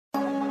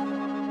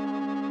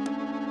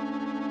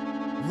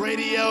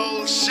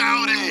Radio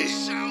Shouty.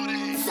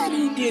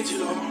 Sunny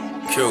Digital.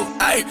 Q.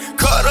 Ay,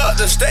 cut up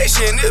the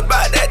station, it's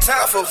about that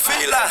time for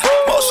Fila.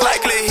 Most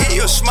likely he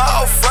a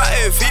small fry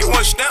if he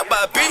was stamped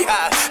by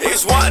Beehive.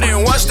 It's one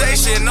in one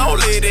station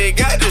only, they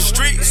got the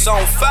streets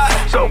on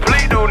fire. So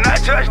please do not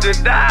touch the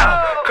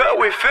dial, cause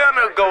we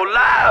finna go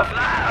live.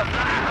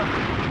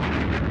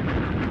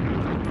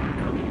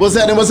 What's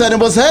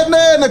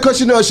happening? Of course,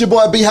 you know it's your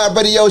boy Beehive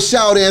Radio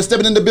Shouty, and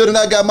stepping in the building,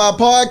 I got my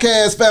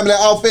podcast family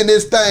off in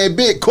this thing.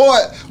 Big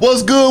Court,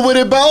 what's good with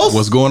it, boss?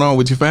 What's going on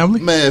with your family?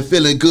 Man,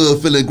 feeling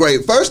good, feeling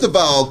great. First of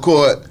all,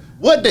 Court,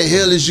 what the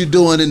hell is you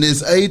doing in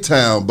this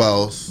A-Town,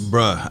 boss?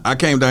 Bruh, I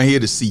came down here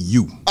to see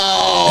you.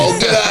 Oh,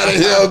 get out of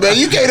here, man.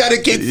 You came out to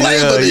kick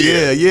flavor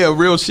here. Yeah,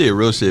 real shit,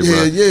 bro.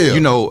 Yeah. You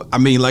know, I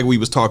mean, like we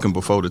was talking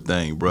before the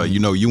thing, bro. You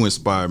know, you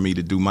inspired me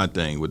to do my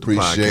thing with the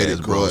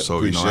podcast, bro. Court.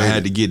 So, I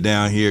had to get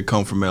down here,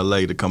 come from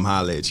LA to come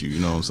holler at you, you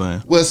know what I'm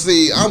saying? Well,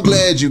 see, I'm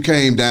glad you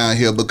came down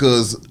here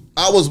because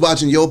I was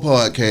watching your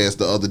podcast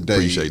the other day.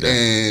 Appreciate that.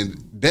 And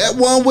that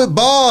one with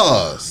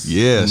Boz.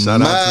 Yeah,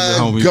 shout out to the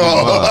homie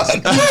Boz.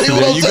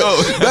 There you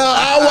go. Now,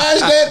 I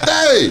watched that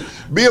thing.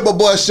 Me and my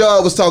boy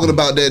Shaw was talking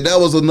about that. That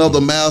was another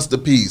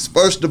masterpiece.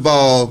 First of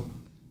all,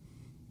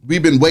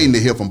 we've been waiting to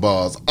hear from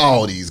Boz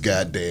all these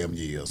goddamn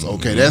years.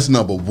 Okay, that's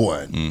number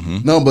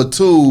one. Number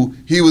two,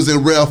 he was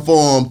in rare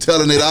form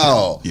telling it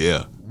all.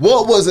 Yeah.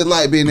 What was it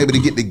like being able to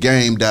get the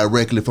game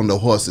directly from the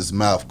horse's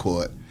mouth,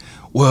 Court?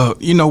 Well,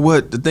 you know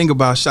what? The thing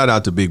about, shout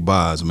out to Big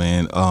Boz,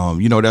 man.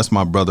 You know, that's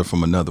my brother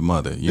from another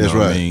mother. You That's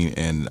know what right. I mean?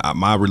 And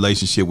my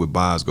relationship with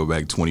Boz go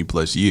back 20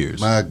 plus years.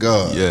 My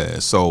God. Yeah.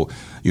 So,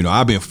 you know,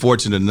 I've been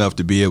fortunate enough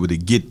to be able to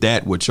get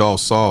that, what y'all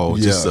saw,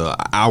 just an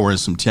hour and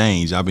some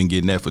change. I've been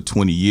getting that for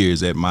 20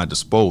 years at my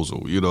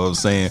disposal. You know what I'm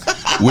saying?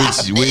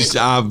 which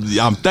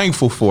I'm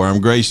thankful for.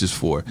 I'm gracious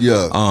for.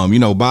 Yeah. You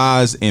know,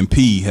 Boz and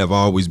P have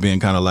always been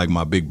kind of like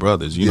my big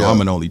brothers. You know,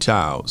 I'm an only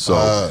child.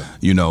 So,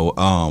 you know,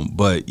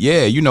 but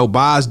yeah, you know,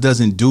 Boz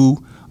doesn't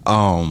do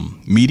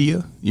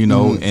media, you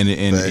know, and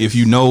if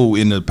you know,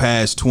 in the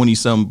past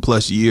 20-some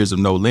plus years of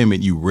No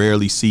Limit, you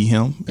rarely see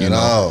him at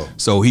all.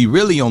 So he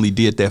really only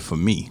did that for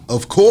me.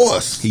 Of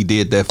course. He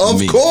did that for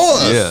me. Of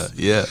course.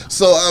 Yeah.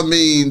 So, I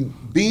mean,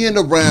 being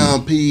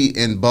around P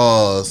and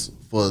Boz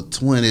for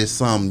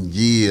 20-some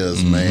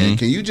years, man,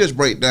 can you just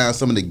break down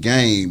some of the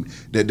game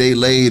that they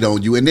laid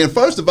on you? And then,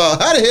 first of all,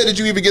 how the hell did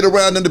you even get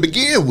around them to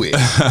begin with?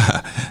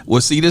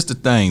 Well, see, this the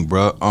thing,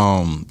 bro.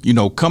 You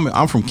know,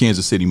 I'm from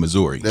Kansas City,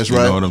 Missouri. That's right.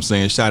 right. You know what I'm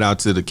saying? Shout out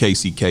to the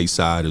KCK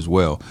side as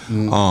well.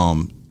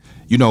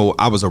 You know,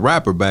 I was a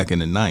rapper back in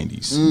the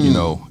 90s, you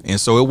know, and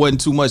so it wasn't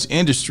too much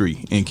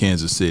industry in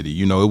Kansas City.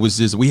 You know, it was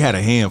just, we had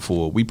a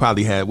handful. We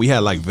had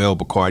like Vel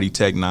Bacardi,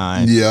 Tech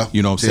Nine, yeah,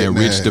 you know what I'm saying,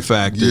 Tech Rich Nine. the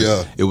Factor.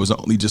 Yeah. It was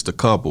only just a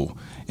couple.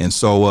 And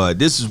so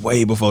this is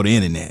way before the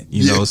internet.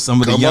 You know,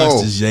 some of the come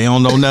youngsters, they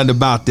don't know nothing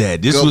about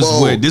that. This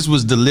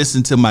was to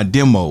listen to my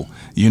demo,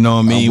 you know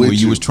what I mean, where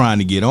you was trying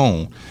to get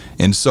on.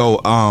 And so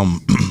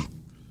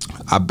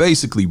I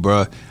basically,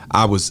 bruh,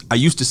 I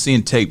used to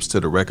send tapes to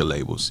the record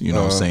labels, you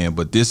know what I'm saying?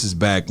 But this is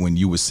back when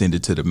you would send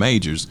it to the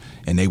majors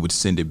and they would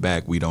send it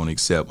back, we don't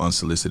accept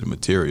unsolicited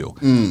material.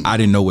 I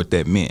didn't know what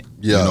that meant.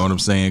 You know what I'm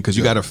saying? Because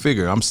you got to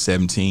figure, I'm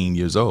 17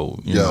 years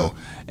old, you know?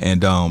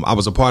 And I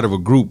was a part of a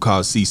group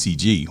called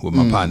CCG with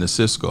my partner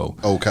Cisco.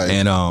 Okay.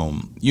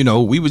 And, you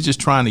know, we was just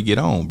trying to get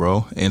on,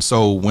 bro. And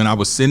so when I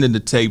was sending the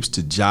tapes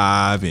to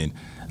Jive and,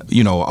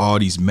 you know, all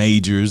these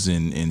majors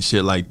and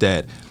shit like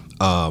that,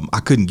 I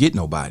couldn't get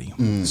nobody.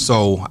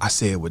 So I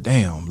said, well,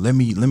 damn, let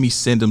me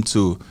send them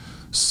to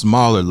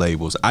smaller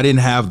labels. I didn't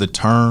have the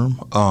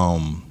term.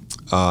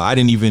 I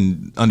didn't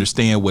even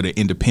understand what an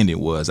independent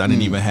was. I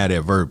didn't even have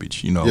that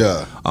verbiage, you know.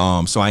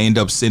 Yeah. So I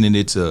ended up sending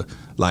it to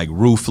like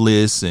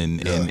Ruthless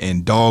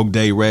and Dog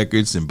Day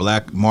Records and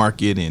Black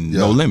Market and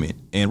No Limit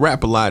and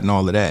Rap A Lot and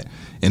all of that.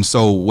 And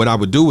so what I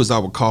would do is I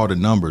would call the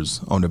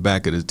numbers on the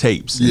back of the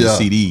tapes and the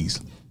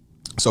CDs.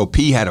 So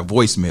P had a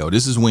voicemail.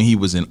 This is when he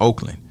was in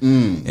Oakland.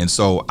 And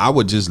so I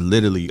would just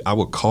I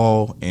would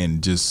call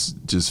and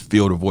just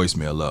fill the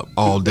voicemail up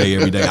all day,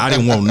 every day. I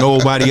didn't want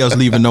nobody else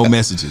leaving no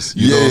messages.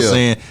 You know what I'm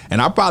saying?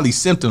 And I probably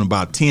sent them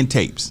about 10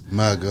 tapes.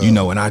 My God. You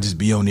know, and I just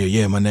be on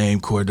there, my name,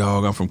 Core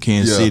Dog, I'm from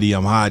Kansas City,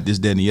 I'm hot, this,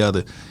 that, and the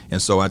other.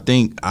 And so I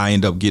think I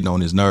end up getting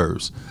on his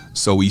nerves.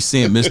 So we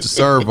sent Mr.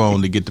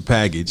 Servone to get the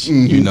package,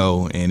 you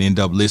know, and end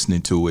up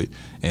listening to it.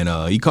 And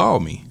he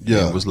called me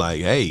and was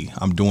like, hey,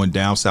 I'm doing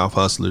Down South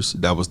Hustlers.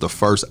 That was the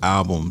first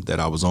album that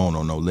I was on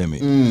No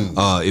Limit.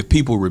 If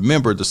people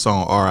remember the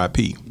song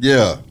R.I.P.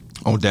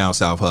 On Down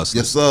South Hustlers.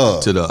 Yes,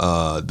 sir. To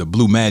the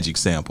Blue Magic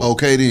sample.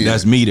 Okay, then.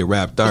 That's me that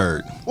rapped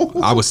third.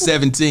 I was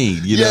 17,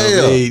 you know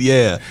what I mean?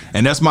 Yeah.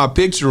 And that's my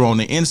picture on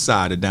the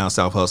inside of Down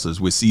South Hustlers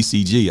with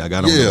CCG. I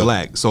got on the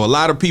black. So a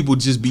lot of people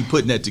just be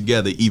putting that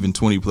together even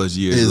 20 plus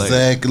years later.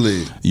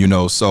 Exactly. You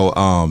know, so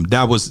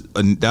that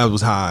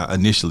was how I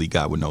initially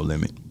got with No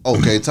Limit.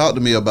 Okay, talk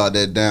to me about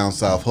that Down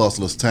South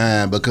Hustlers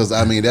time, because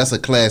I mean that's a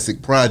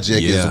classic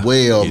project as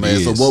well, man.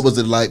 is. So what was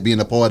it like being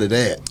a part of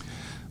that?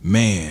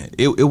 Man,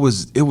 it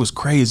was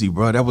crazy,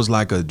 bro. That was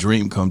like a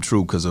dream come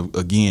true because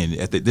again,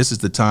 this is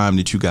the time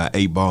that you got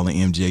 8 Ball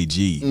and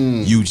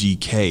MJG,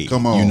 UGK,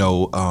 come on, you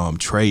know,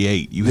 Trey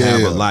 8. You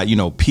have a lot, you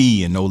know,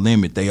 P and No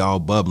Limit. They all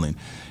bubbling,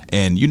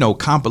 and you know,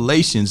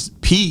 compilations.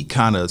 P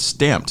kind of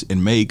stamped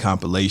and made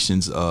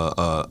compilations, you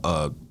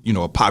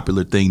know, a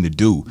popular thing to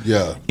do.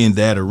 In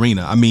that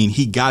arena. I mean,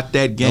 he got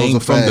that game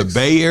from the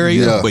Bay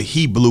Area, but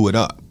he blew it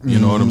up. You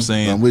know what I'm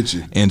saying? I'm with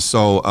you. And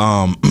so,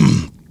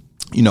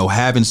 you know,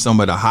 having some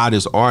of the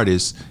hottest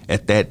artists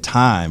at that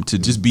time to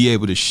just be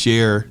able to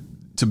share,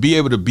 to be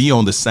able to be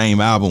on the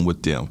same album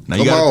with them. Now,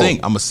 you got to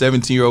think, I'm a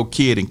 17-year-old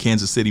kid in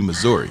Kansas City,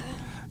 Missouri.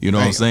 You know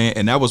what I'm saying?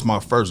 And that was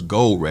my first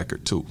gold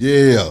record, too.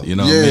 Yeah. You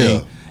know what I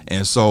mean?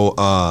 And so,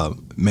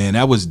 man,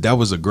 that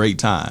was a great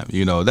time.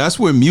 You know, that's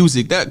where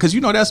music, because, you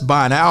know, that's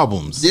buying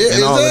albums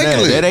and all of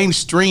that. That ain't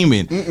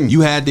streaming. You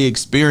had the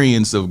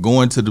experience of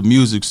going to the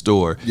music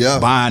store,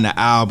 buying the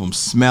album,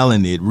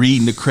 smelling it,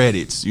 reading the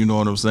credits. You know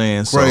what I'm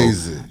saying?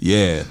 Crazy. So,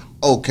 yeah.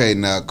 Okay,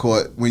 now,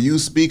 Court, when you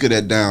speak of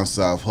that Down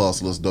South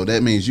Hustlers, though,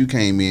 that means you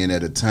came in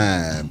at a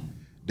time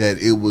that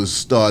it was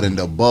starting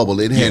to bubble.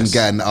 It hadn't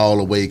gotten all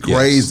the way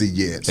crazy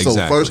yet. So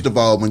first of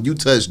all, when you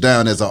touched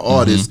down as an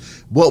artist,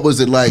 what was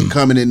it like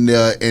coming in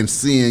there and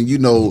seeing, you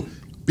know,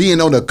 being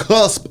on the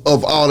cusp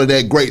of all of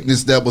that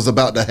greatness that was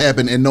about to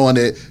happen and knowing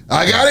that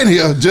I got in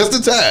here just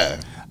in time?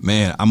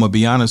 Man, I'm going to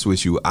be honest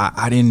with you.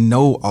 I didn't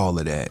know all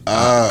of that.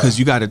 Because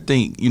you got to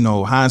think, you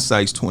know,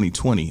 hindsight's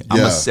 2020.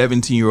 I'm a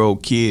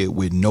 17-year-old kid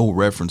with no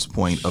reference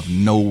point of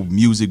no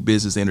music,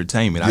 business,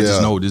 entertainment. I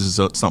just know this is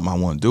something I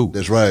want to do.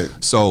 That's right.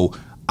 So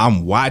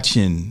I'm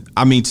watching.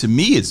 I mean, to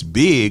me, it's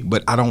big,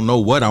 but I don't know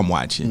what I'm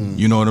watching.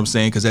 You know what I'm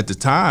saying? Because at the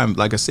time,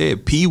 like I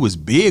said, P was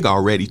big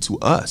already to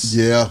us.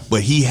 Yeah.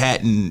 But he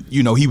hadn't,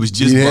 you know, he was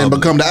just. He hadn't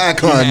become the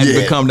icon yet. He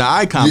hadn't become the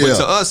icon, but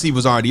to us, he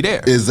was already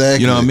there.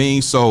 Exactly. You know what I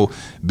mean? So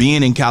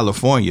being in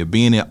California,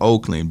 being in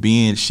Oakland,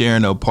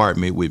 sharing an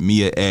apartment with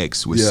Mia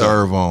X, with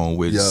Servon,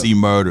 with C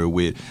Murder,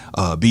 with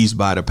Beats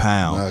by the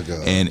Pound,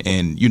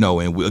 and you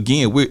know, and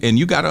and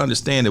you got to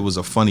understand it was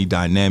a funny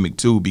dynamic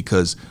too,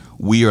 because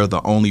we are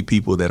the only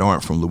people that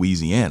aren't from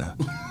Louisiana.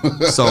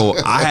 So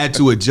I had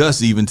to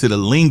adjust even to the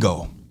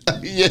lingo.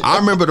 I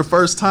remember the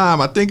first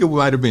time, I think it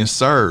might have been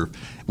Serve,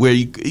 where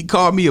he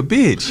called me a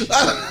bitch.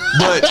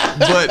 But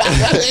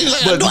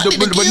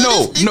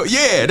no,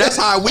 yeah, that's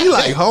how we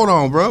like, hold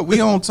on, bro. We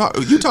don't talk,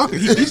 you talking,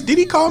 did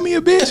he call me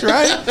a bitch,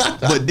 right?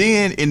 But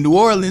then in New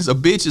Orleans, a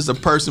bitch is a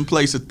person,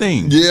 place, a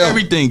thing. Yeah.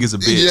 Everything is a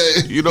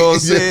bitch. You know what I'm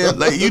saying?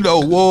 Like, you know,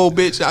 whoa,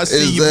 bitch, I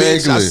see you,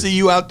 bitch. I see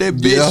you out there,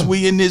 bitch.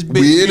 We in this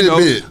bitch. We in you know,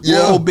 it,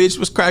 whoa, bitch,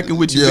 was cracking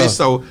with you, bitch.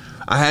 So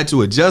I had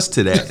to adjust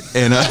to that.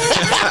 And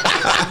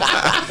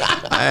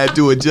I had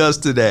to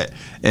adjust to that.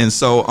 And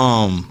so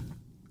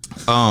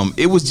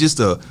it was just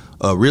a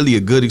really a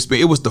good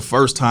experience. It was the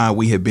first time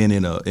we had been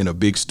in a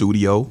big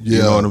studio. You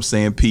know what I'm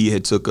saying? P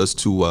had took us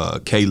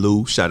to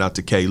K-Lou. Shout out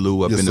to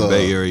K-Lou up in the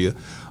Bay Area.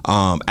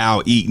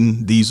 Al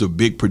Eaton, these are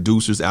big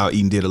producers. Al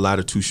Eaton did a lot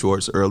of Too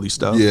Short's early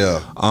stuff.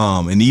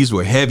 And these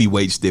were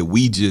heavyweights that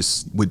we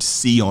just would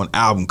see on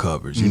album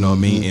covers, you know what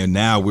I mean? And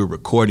now we're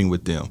recording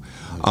with them.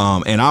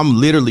 And I'm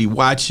literally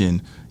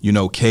watching, you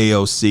know,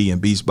 KLC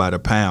and Beats by the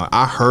Pound.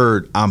 I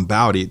heard I'm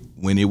Bout It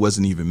when it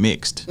wasn't even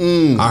mixed.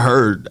 I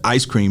heard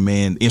Ice Cream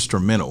Man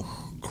instrumental.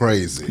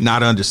 Crazy.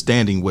 Not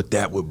understanding what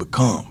that would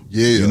become.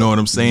 You know what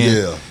I'm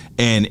saying?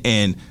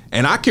 And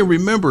I can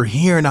remember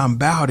hearing I'm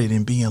Bout It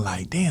and being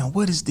like, damn,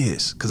 what is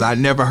this? Because I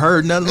never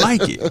heard nothing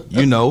like it,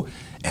 you know?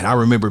 And I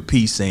remember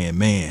P saying,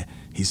 man,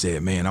 he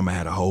said, man, I'm going to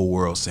have the whole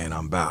world saying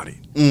I'm Bout It.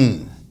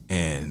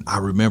 And I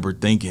remember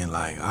thinking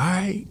like, all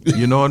right,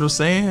 you know what I'm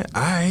saying?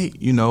 All right,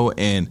 you know,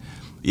 and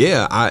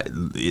yeah, I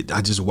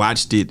just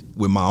watched it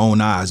with my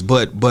own eyes.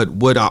 But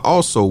what I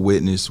also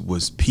witnessed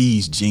was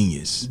P's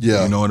genius.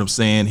 You know what I'm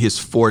saying? His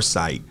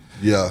foresight.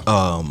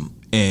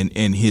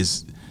 And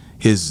his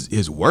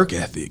work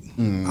ethic.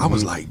 I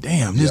was like,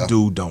 damn, this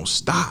dude don't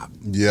stop.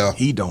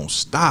 He don't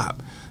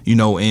stop. You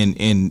know,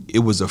 and it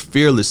was a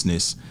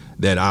fearlessness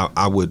that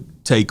I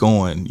would take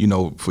on, you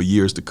know, for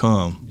years to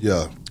come.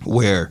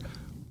 Where,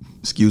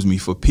 excuse me,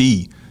 for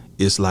P,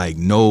 it's like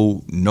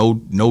no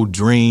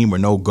dream or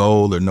no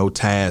goal or no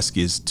task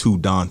is too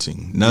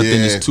daunting.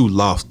 Nothing is too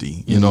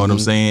lofty. You know what I'm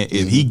saying?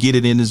 If he get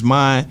it in his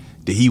mind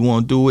that he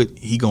won't do it,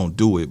 he gonna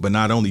do it. But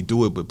not only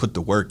do it, but put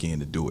the work in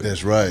to do it.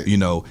 That's right. You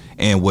know,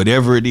 and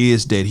whatever it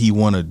is that he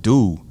wanna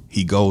do,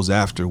 he goes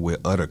after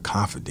with utter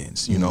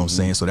confidence. You know what I'm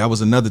saying? So that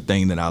was another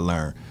thing that I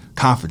learned.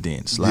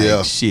 Confidence.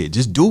 Like shit,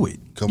 just do it.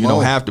 You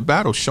know, half the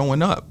battle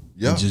showing up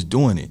and just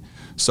doing it.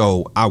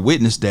 So I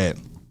witnessed that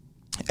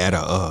at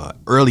a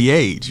early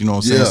age, you know what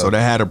I'm saying? So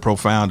that had a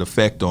profound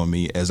effect on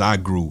me as I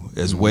grew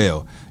as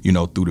well, you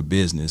know, through the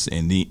business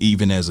and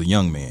even as a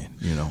young man,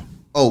 you know.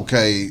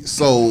 Okay,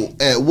 so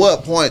at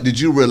what point did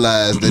you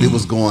realize that it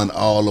was going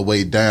all the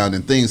way down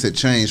and things had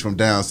changed from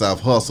Down South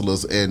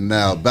Hustlers and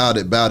now Bout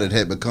It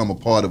had become a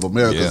part of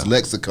America's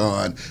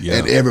lexicon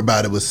and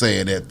everybody was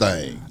saying that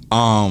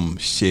thing?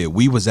 Shit,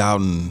 we was out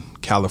in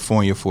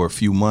California for a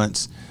few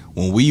months.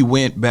 When we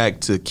went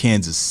back to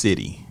Kansas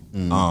City,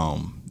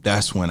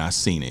 that's when I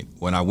seen it.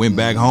 When I went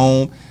back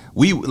home,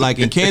 we like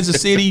in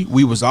Kansas City,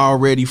 we was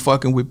already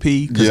fucking with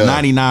P because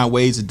 99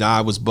 Ways to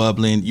Die was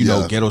bubbling. You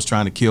know, Ghetto's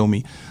Trying to Kill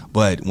Me.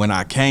 But when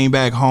I came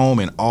back home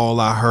and all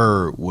I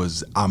heard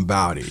was I'm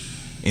About It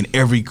in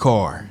every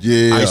car,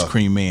 Ice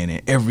Cream Man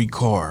in every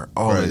car,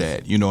 all of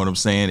that. You know what I'm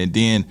saying? And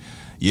then,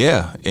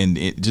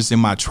 and just in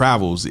my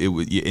travels, it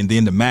was, and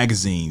then the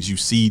magazines, you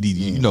see these,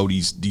 you know,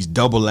 these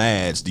double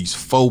ads, these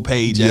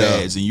 4-page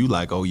ads, and you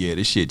like, oh yeah,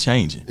 this shit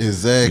changing.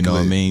 Exactly. You know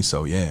what I mean?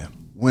 So yeah.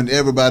 When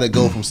everybody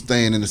go from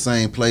staying in the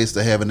same place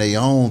to having their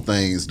own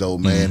things, though,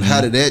 man,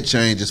 how did that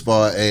change as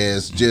far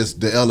as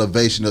just the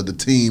elevation of the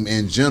team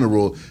in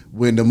general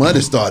when the money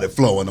started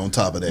flowing on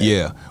top of that?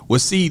 Yeah. Well,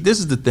 see, this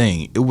is the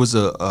thing. It was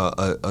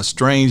a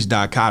strange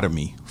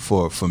dichotomy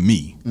for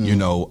me, you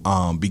know,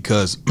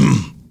 because,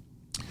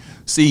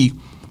 see,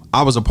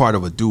 I was a part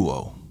of a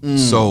duo.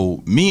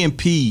 So me and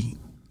P,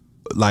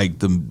 like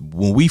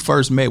when we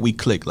first met, we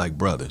clicked like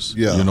brothers.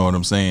 Yeah. You know what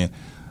I'm saying?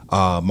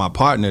 My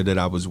partner that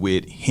I was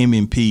with, him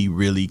and P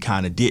really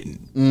kind of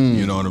didn't.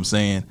 You know what I'm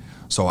saying?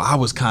 So I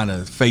was kind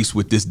of faced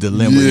with this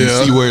dilemma. You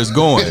see where it's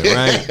going,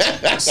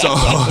 right? So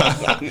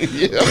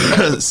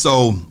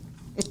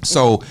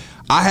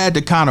I had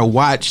to kind of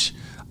watch.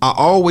 I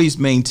always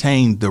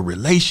maintained the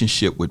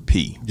relationship with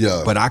P.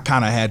 Yeah. But I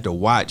kind of had to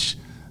watch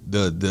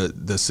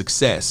the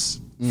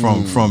success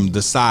from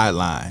the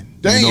sideline.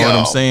 You know what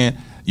I'm saying?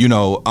 You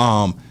know,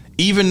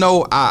 even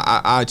though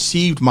I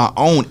achieved my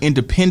own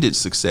independent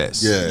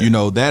success, you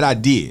know, that I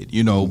did,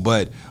 you know,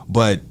 but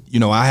you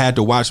know, I had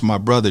to watch my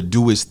brother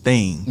do his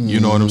thing, you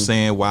know what I'm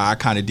saying, while I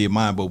kind of did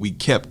mine, but we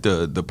kept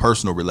the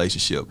personal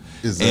relationship.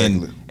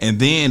 Exactly. And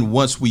then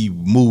once we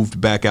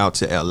moved back out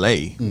to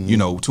LA, you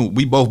know,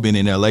 we both been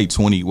in LA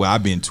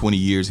I've been 20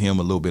 years, him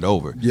a little bit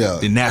over. Yeah.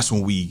 Then that's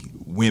when we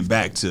went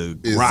back to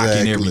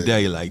rocking every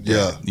day like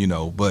that, you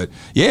know. But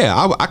yeah,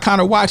 I kind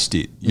of watched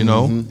it, you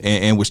know,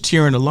 and was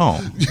cheering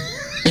along.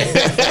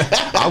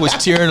 I was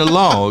cheering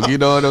along, you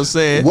know what I'm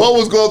saying? What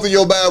was going through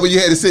your mind when you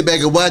had to sit back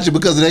and watch it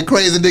because of that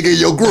crazy nigga in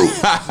your group?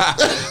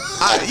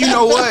 You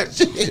know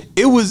what?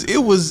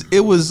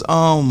 It was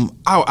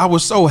I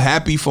was so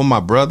happy for my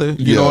brother,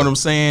 you know what I'm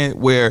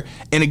saying?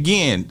 And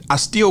again, I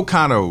still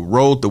kind of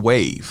rode the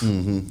wave.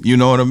 You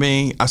know what I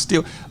mean? I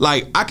still,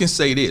 like, I can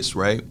say this,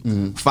 right?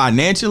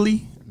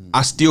 Financially,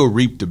 I still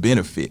reaped the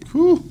benefit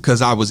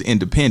because I was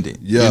independent.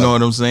 You know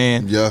what I'm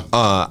saying? Yeah.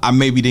 I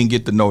maybe didn't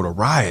get the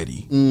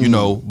notoriety, you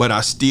know, but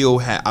I still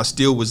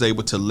was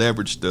able to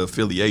leverage the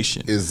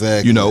affiliation.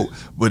 Exactly. You know,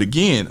 but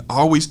again, I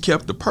always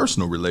kept the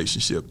personal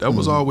relationship. That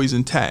was always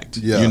intact.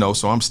 You know,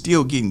 so I'm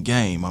still getting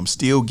game. I'm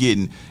still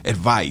getting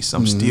advice.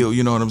 I'm still,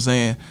 you know what I'm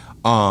saying?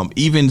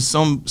 Even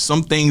some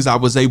things I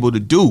was able to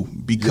do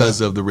because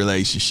of the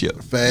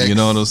relationship. Facts. You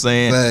know what I'm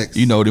saying? Facts.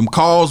 You know, them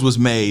calls was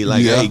made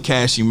like, hey,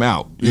 cash him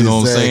out. You know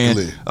what I'm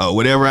saying?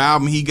 Whatever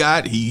album he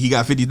got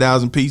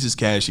 50,000 pieces,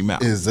 cash him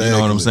out. Exactly. You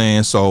know what I'm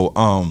saying?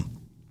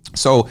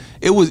 So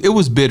it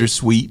was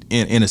bittersweet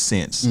in a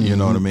sense. You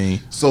know what I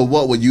mean? So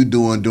what were you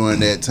doing during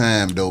that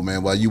time though,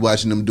 man? While you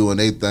watching them doing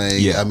their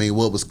thing, I mean,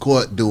 what was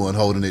Court doing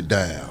holding it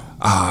down?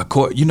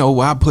 You know,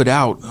 I put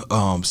out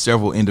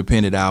several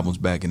independent albums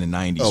back in the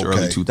 90s,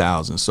 early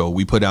 2000s. So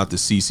we put out the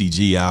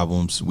CCG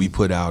albums. We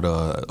put out,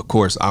 of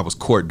course, I was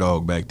Court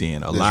Dog back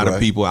then. A lot of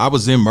people, I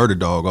was in Murder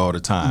Dog all the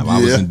time. I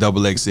was in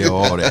Double XL,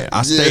 all that.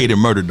 I stayed in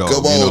Murder Dog.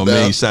 You know what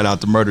I mean? Shout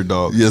out to Murder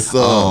Dog. Yes,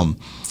 sir.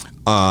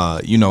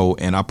 You know,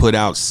 and I put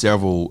out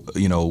several,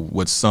 you know,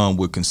 what some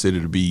would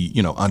consider to be,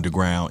 you know,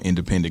 underground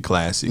independent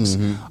classics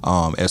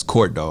as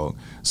Court Dog.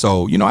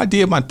 So, you know, I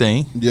did my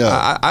thing.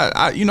 Yeah.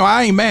 I you know,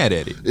 I ain't mad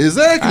at it.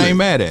 Exactly. I ain't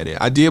mad at it.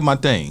 I did my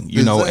thing,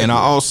 you know, and I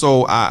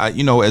also,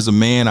 you know, as a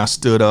man, I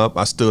stood up.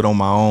 I stood on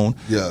my own.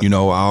 Yeah. You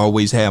know, I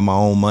always had my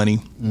own money,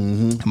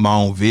 my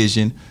own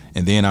vision.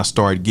 And then I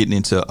started getting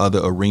into other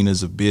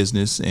arenas of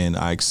business, and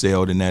I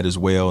excelled in that as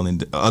well,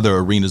 and other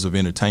arenas of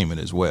entertainment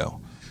as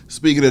well.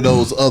 Speaking of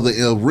those other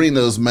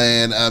arenas,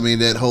 man, I mean,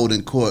 that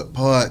Holding Court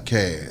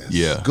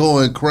podcast.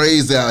 Going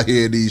crazy out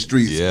here in these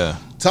streets. Yeah.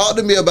 Talk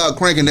to me about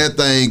cranking that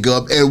thing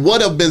up, and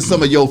what have been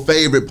some of your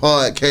favorite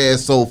podcasts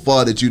so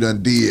far that you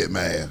done did,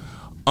 man?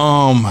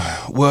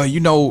 Well, you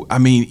know, I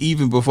mean,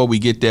 even before we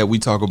get there, we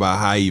talk about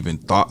how I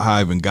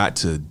even got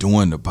to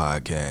doing the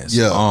podcast.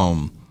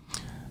 Yeah.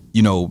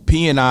 You know,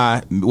 P and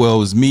I, well, it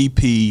was me,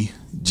 P,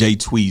 Jay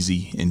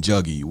Tweezy, and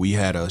Juggy. We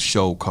had a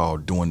show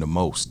called Doing the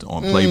Most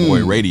on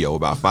Playboy Radio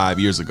about 5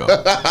 years ago.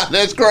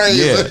 That's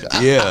crazy.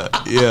 Yeah.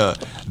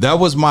 That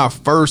was my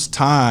first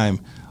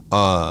time,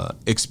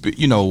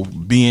 you know,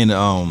 being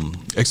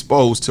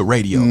exposed to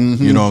radio.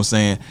 You know what I'm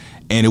saying?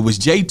 And it was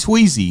Jay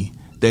Tweezy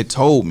that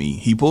told me.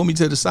 He pulled me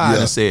to the side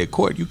and said,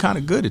 Court, you kind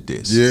of good at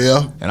this.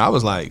 Yeah. And I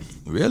was like,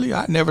 really?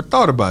 I never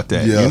thought about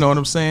that. You know what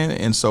I'm saying?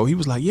 And so he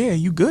was like, yeah,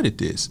 you good at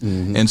this.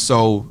 And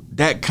so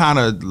that kind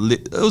of,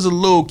 it was a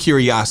little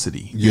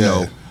curiosity, you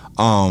know.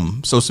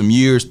 So some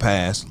years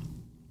passed.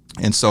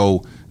 And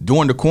so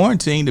during the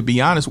quarantine, to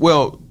be honest,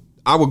 well,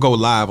 I would go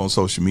live on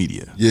social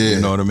media. Yeah.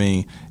 You know what I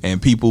mean? And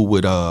people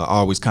would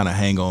always kind of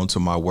hang on to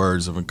my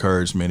words of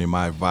encouragement and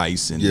my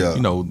advice and,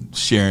 you know,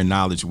 sharing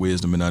knowledge,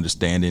 wisdom, and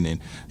understanding. And,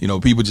 you know,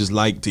 people just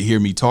like to hear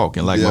me talk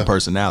and like my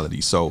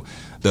personality. So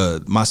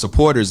my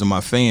supporters and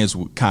my fans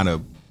would kind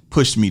of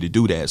push me to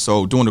do that.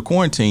 So during the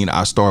quarantine,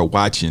 I started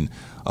watching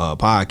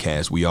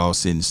podcasts. We All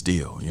Sitting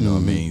Still, you know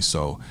what I mean?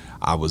 So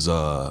I was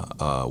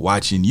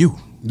watching you.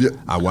 Yeah.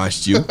 I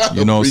watched you.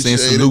 You know what I'm saying?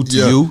 Salute to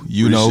you.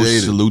 You know,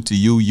 salute to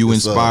you. You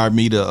inspired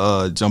me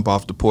to jump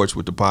off the porch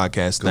with the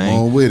podcast thing.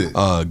 Come on with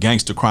it.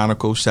 Gangster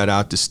Chronicles. Shout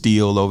out to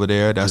Steele over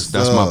there. That's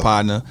my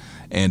partner.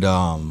 And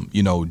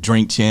you know,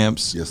 Drink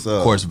Champs. Yes, sir.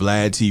 Of course,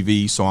 Vlad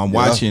TV. So I'm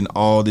watching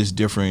all this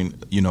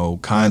different, you know,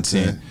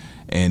 content.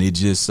 And it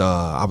just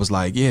I was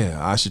like, yeah,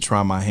 I should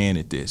try my hand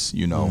at this,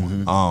 you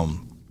know.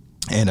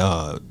 And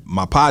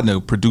my partner,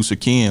 producer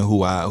Ken,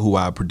 who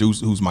I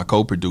produce, who's my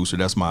co-producer,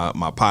 that's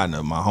my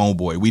partner, my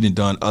homeboy. We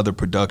done other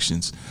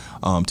productions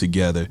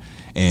together,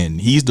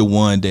 and he's the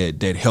one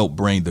that helped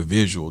bring the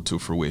visual to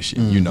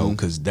fruition, you know,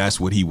 because that's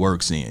what he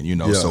works in, you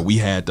know. So we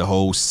had the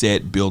whole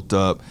set built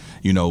up,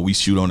 you know. We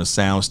shoot on a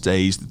sound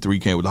stage, the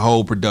 3K with the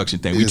whole production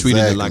thing. We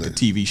treated it like a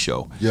TV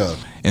show. Yeah.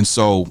 And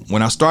so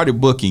when I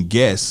started booking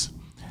guests,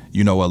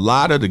 you know, a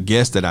lot of the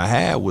guests that I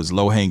had was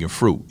low-hanging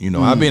fruit. You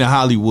know, I've been in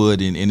Hollywood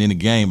and in the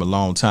game a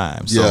long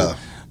time. So,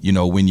 you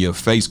know, when your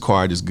face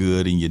card is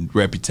good and your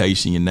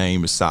reputation, your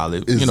name is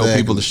solid, you know,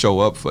 people will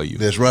show up for you.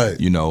 That's right.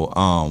 You know,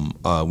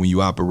 when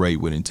you operate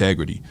with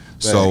integrity.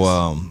 Thanks.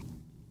 So,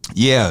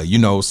 yeah, you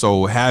know,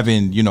 so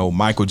having, you know,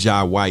 Michael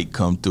Jai White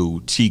come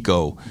through,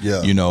 Chico,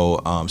 you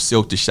know,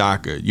 Silk the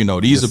Shocker, you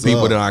know, these are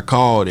people that I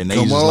called and they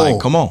just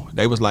like, come on.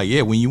 They was like,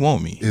 yeah, when you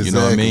want me. You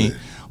know what I mean?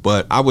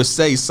 But I would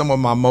say some of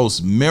my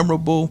most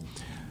memorable,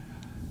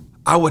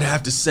 I would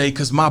have to say,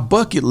 because my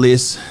bucket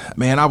list,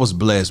 man, I was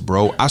blessed,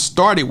 bro. I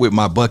started with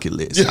my bucket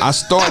list. I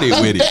started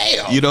with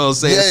it. You know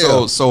what I'm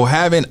saying? So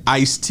having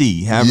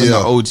Ice-T, having the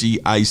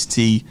OG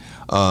Ice-T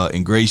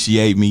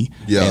ingratiate me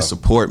and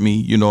support me,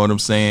 you know what I'm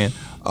saying?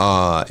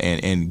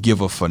 And give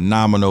a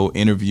phenomenal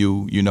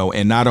interview, you know,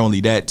 and not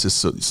only that, to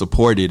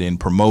support it and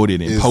promote it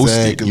and post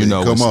it, you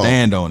know, and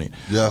stand on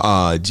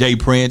it. Jay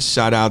Prince,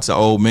 shout out to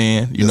old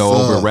man, you know,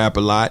 over at Rap A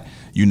Lot,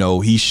 you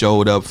know, he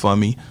showed up for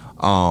me.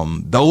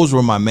 Those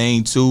were my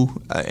main two,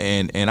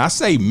 and I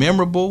say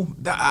memorable.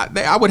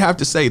 I would have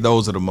to say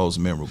those are the most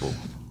memorable.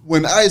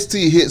 When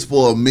Ice-T hits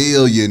for $1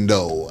 million,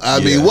 though, I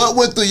mean, what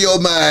went through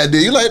your mind?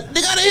 You like,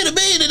 nigga, I hit $1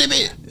 million in a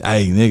bit.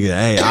 Hey, nigga,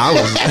 hey,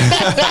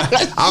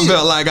 I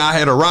felt like I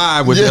had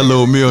arrived with that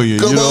little million.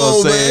 Come you know on,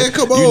 what I'm saying? Man,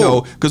 come on. You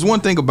know, because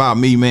one thing about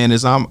me, man,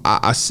 is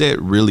I set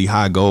really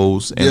high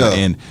goals,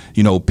 and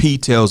you know,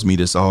 Pete tells me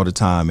this all the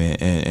time,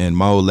 and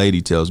my old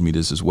lady tells me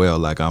this as well.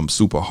 Like, I'm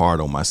super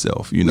hard on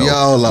myself. You know,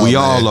 we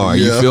all are.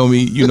 You feel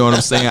me? You know what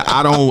I'm saying?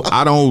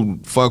 I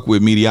don't fuck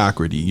with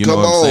mediocrity. You know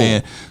what I'm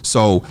saying?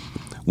 So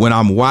when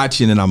I'm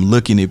watching and I'm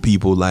looking at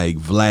people like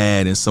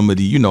Vlad and some of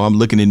the, you know, I'm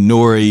looking at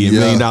Nori and $1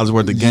 million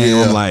worth of game,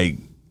 I'm like,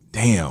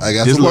 damn, I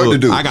got some work to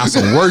do. I got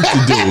some work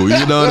to do.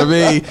 You know what I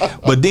mean?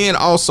 But then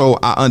also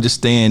I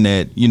understand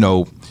that, you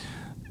know,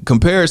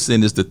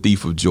 comparison is the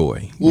thief of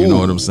joy. You know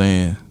what I'm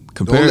saying?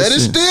 Comparison, don't let it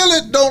steal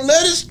it. Don't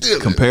let it steal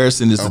it.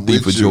 Comparison is the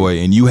thief of joy,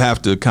 and you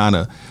have to kind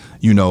of,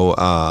 you know,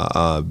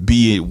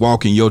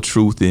 walking your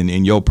truth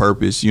and your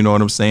purpose, you know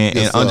what I'm saying?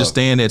 And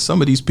understand that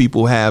some of these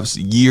people have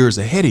years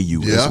ahead of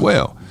you as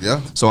well. Yeah.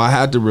 So I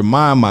had to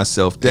remind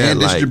myself that, and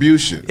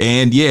distribution.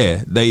 And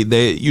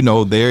they you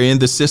know, they're in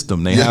the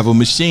system. They have a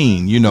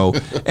machine, you know.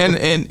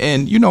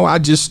 and you know,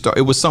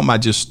 it was something I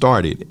just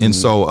started. And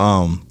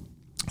so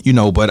you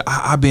know, but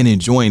I've been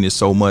enjoying it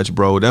so much,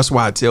 bro. That's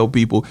why I tell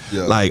people,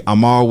 like,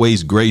 I'm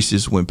always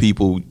gracious when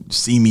people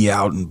see me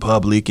out in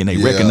public and they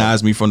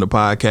recognize me from the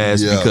podcast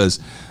because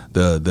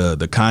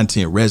the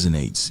content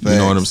resonates. You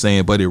know what I'm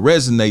saying? But it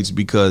resonates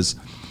because,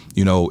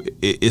 you know,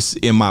 it's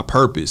in my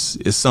purpose.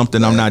 It's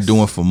something I'm not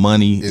doing for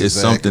money. It's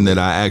something that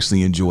I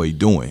actually enjoy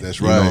doing. That's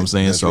right. You know what I'm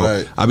saying?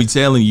 So I be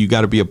telling you,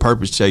 got to be a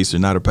purpose chaser,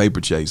 not a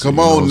paper chaser. Come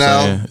on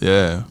now.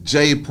 Yeah.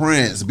 Jay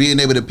Prince, being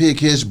able to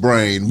pick his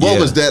brain. What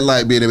was that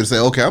like, being able to say,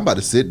 okay, I'm about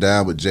to sit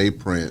down with Jay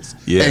Prince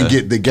and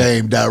get the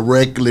game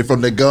directly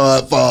from the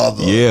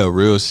Godfather? Yeah,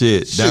 real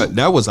shit.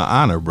 That was an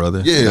honor,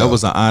 brother. Yeah. That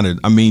was an honor.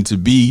 I mean, to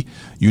be,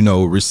 you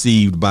know,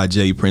 received by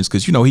Jay Prince,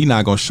 because, you know, he's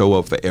not going to show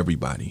up for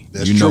everybody.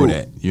 That's you true. know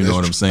that. You know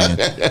what I'm saying?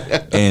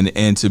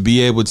 and to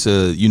be able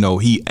to, you know,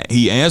 he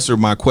answered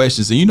my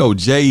questions, and, you know,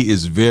 Jay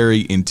is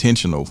very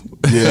intentional.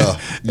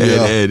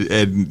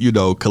 and you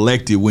know,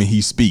 collected when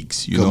he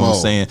speaks. You know what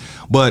I'm saying?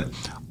 But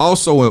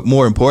also,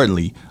 more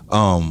importantly,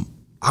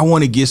 I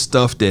want to get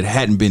stuff that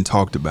hadn't been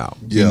talked about,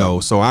 you know.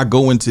 So I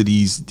go into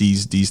these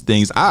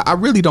things. I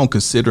really don't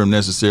consider them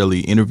necessarily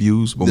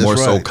interviews, but more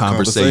so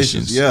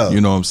conversations. You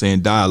know what I'm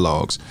saying?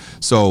 Dialogues.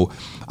 So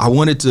I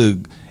wanted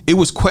to. It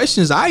was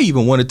questions I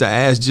even wanted to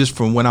ask just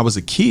from when I was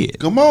a kid.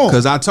 Come on.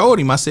 Because I told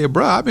him, I said,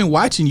 bro, I've been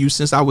watching you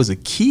since I was a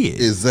kid.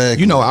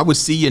 Exactly. You know, I would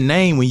see your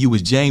name when you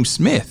was James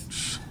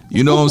Smith.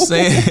 You know what I'm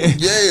saying?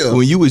 Yeah.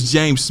 When you was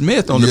James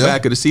Smith on the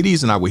back of the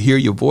CDs, and I would hear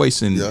your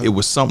voice, and it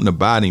was something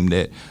about him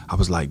that I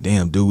was like,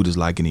 damn, dude is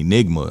like an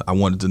enigma. I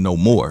wanted to know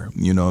more.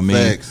 You know what I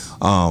mean?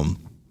 Facts.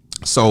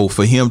 So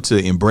for him to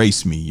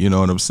embrace me, you know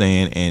what I'm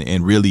saying,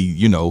 and really,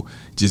 you know,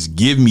 just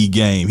give me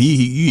game.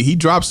 He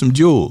dropped some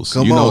jewels.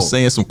 Come you know on. what I'm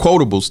saying? Some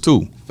quotables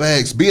too.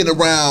 Facts. Being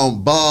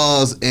around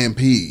Bars and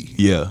P.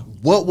 Yeah.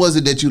 What was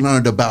it that you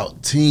learned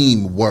about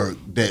teamwork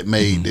that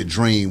made the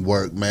dream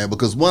work, man?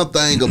 Because one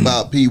thing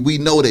about P, we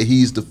know that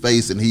he's the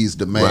face and he's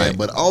the man, Right.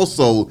 but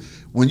also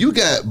when you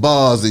got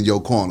Bars in your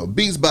corner,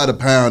 Beats by the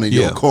Pound in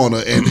your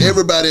corner, and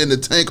everybody in the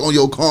tank on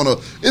your corner,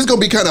 it's gonna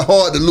be kind of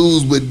hard to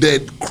lose with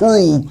that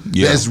crew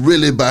that's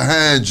really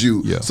behind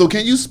you. Yeah. So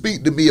can you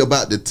speak to me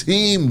about the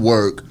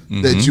teamwork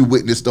that you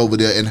witnessed over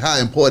there and how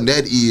important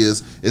that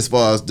is as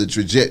far as the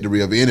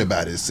trajectory of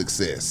anybody's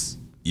success?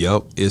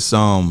 Yep. It's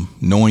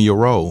knowing your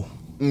role.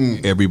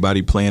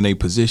 Everybody playing a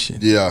position.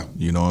 Yeah.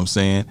 You know what I'm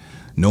saying?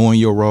 Knowing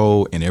your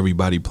role and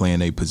everybody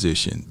playing a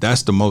position.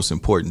 That's the most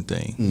important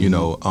thing. You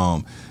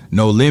know,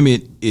 No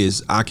Limit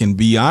is, I can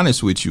be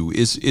honest with you,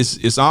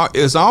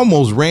 it's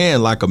almost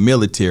ran like a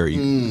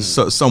military,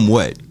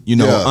 somewhat. You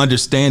know,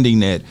 understanding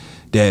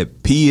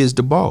that P is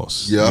the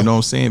boss. Yeah. You know what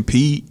I'm saying?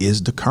 P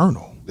is the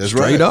colonel. That's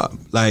Straight right. up.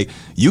 Like,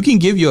 you can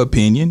give your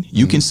opinion,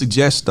 you can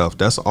suggest stuff.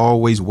 That's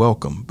always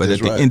welcome. But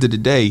That's at the end of the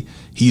day,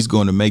 he's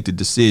going to make the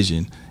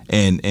decision.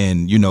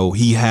 And you know,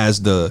 he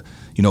has the,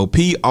 you know,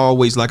 P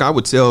always, like I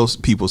would tell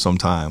people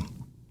sometime,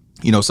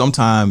 you know,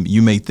 sometimes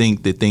you may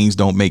think that things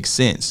don't make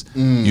sense,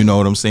 you know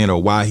what I'm saying,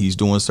 or why he's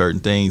doing certain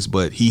things,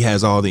 but he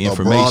has all the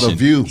information. broader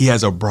view. He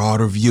has a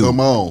broader view. Come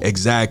on.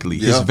 Exactly.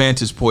 Yeah. His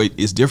vantage point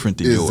is different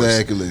than yours.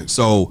 Exactly.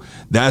 So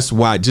that's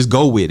why, just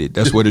go with it.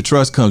 That's where the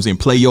trust comes in.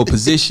 Play your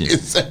position.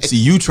 Exactly. See,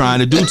 you trying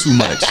to do too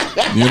much.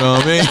 You know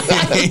what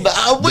I mean?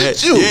 I'm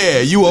with you. Yeah,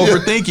 you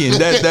overthinking.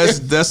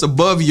 That's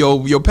above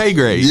your pay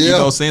grade. You know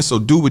what I'm saying? So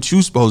do what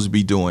you supposed to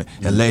be doing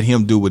and let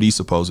him do what he's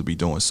supposed to be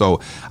doing.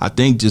 So I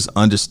think just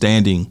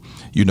understanding,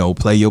 you know,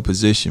 play your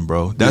position,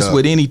 bro. That's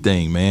with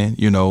anything, man.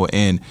 You know,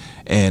 and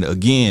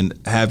again,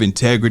 have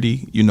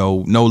integrity. You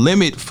know, No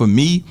Limit for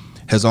me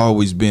has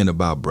always been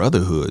about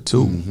brotherhood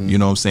too. You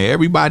know what I'm saying?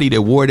 Everybody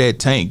that wore that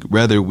tank,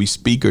 whether we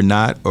speak or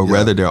not, or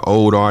whether they're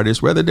old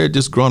artists, whether they're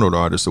disgruntled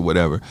artists or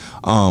whatever,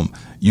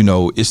 you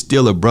know, it's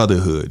still a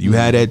brotherhood. You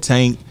had that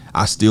tank,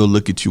 I still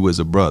look at you as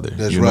a brother.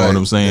 That's you know what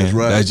I'm saying? That's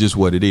right. That's just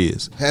what it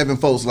is. Having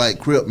folks like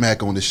Crip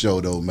Mac on the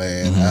show, though,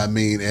 man. I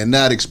mean, and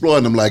not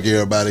exploiting them like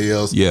everybody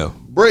else. Yeah.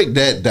 Break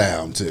that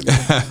down to me.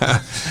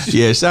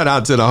 Yeah, shout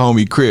out to the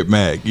homie Crip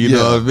Mac. You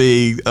know what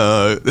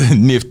I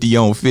mean? Nifty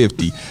on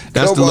 50.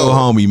 That's the little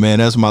homie, man.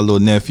 That's my little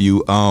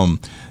nephew.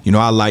 You know,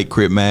 I like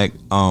Crip Mac.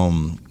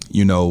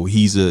 You know,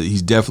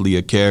 he's definitely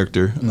a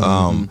character.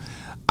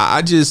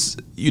 I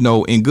just, you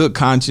know, in good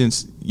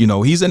conscience, you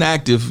know, he's an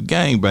active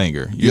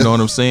gangbanger. You know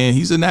what I'm saying?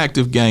 He's an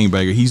active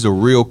gangbanger. He's a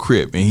real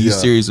Crip, and he's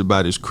serious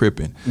about his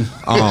cripping. You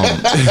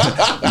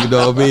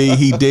know what I mean?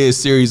 He dead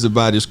serious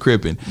about his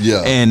cripping.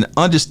 Yeah. And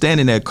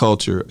understanding that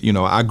culture, you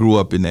know, I grew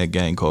up in that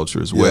gang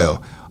culture as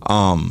well.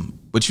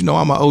 But, you know,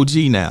 I'm an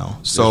OG now.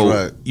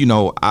 So, you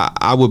know,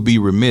 I would be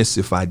remiss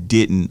if I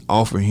didn't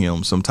offer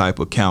him some type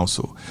of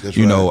counsel.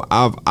 You know,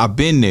 I've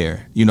been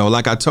there. You know,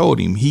 like I told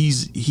him,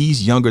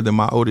 he's younger than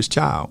my oldest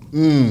child.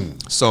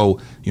 So,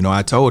 you know,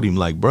 I told him,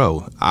 like,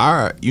 bro,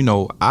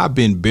 I've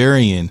been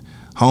burying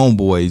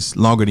homeboys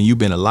longer than you've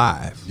been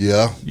alive.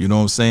 Yeah. You know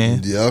what I'm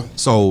saying? Yeah.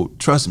 So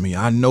trust me,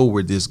 I know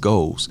where this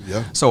goes.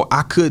 Yeah. So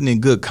I couldn't in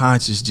good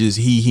conscience just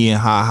he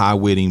and ha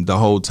with him the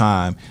whole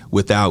time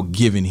without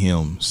giving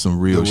him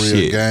some real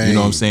shit. game. You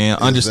know what I'm saying?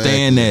 Exactly.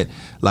 Understand that,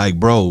 like,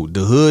 bro,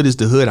 the hood is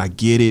the hood. I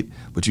get it.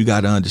 But you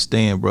got to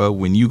understand, bro,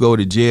 when you go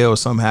to jail or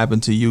something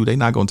happened to you, they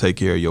not going to take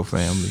care of your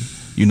family.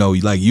 You know,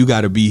 like, you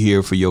got to be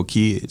here for your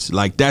kids.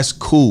 Like, that's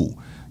cool.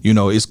 You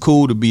know, it's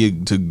cool to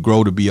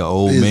grow to be an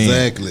old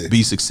man,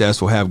 be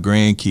successful, have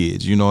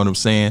grandkids. You know what I'm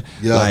saying?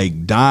 Yeah.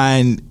 Like,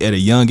 dying at a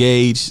young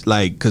age,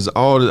 like, cause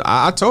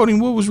I told him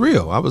what was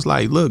real. I was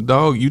like, look,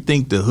 dog, you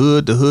think the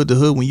hood,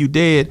 when you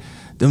dead,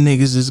 them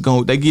niggas is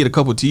they get a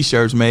couple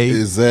T-shirts made,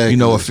 you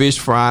know, a fish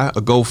fry, a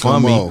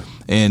GoFundMe,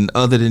 and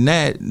other than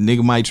that,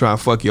 nigga might try to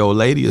fuck your old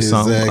lady or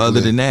something.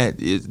 Other than that,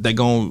 they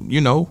gon', you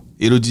know,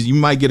 you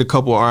might get a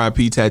couple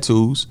RIP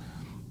tattoos.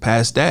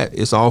 Past that,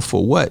 it's all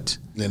for what?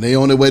 And they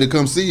on their way to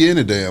come see you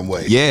any damn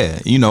way. Yeah,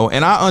 you know,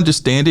 and I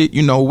understand it.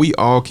 You know, we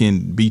all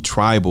can be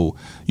tribal.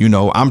 You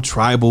know, I'm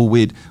tribal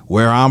with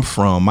where I'm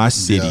from, my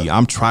city.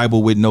 I'm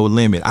tribal with No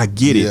Limit. I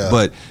get it,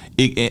 but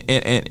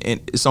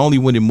it's only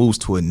when it moves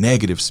to a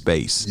negative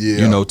space,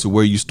 you know, to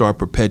where you start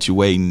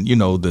perpetuating, you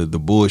know, the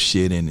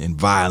bullshit and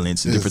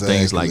violence and different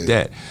things like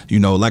that. You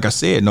know, like I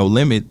said, No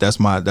Limit, that's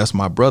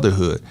my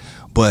brotherhood.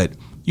 But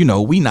you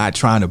know, we not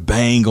trying to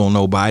bang on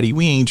nobody.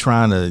 We ain't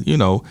trying to, you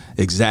know,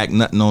 exact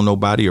nothing on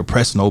nobody or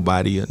press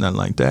nobody or nothing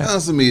like that.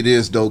 Answer me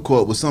this, though,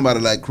 Court, with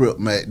somebody like Crip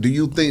Mac, do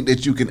you think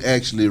that you can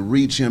actually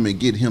reach him and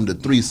get him to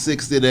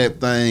 360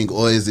 that thing,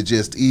 or is it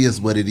just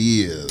is what it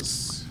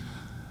is?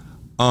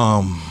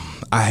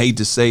 I hate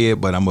to say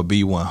it, but I'm going to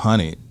be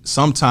 100.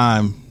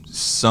 Sometimes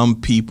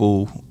some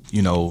people,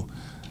 as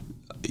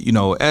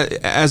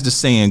the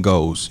saying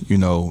goes,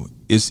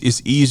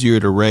 it's easier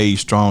to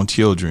raise strong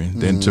children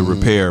than to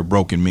repair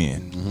broken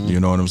men. You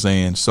know what I'm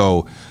saying?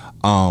 So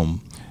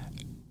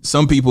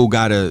some people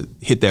gotta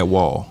hit that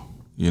wall.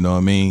 You know what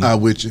I mean? I'm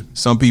with you.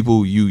 Some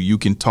people you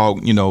can talk,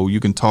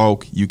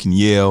 you can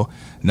yell.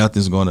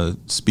 Nothing's gonna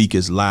speak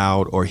as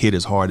loud or hit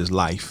as hard as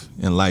life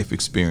and life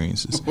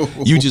experiences.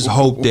 You just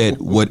hope that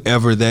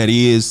whatever that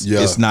is,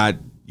 it's not,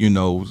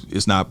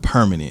 it's not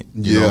permanent.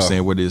 You know what I'm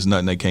saying? Where there's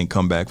nothing they can't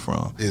come back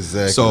from.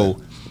 Exactly. So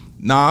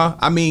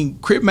I mean,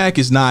 Crip Mac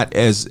is not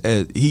as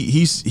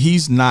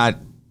he's not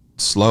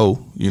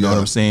slow. You know what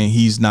I'm saying?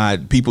 He's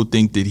not. People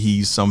think that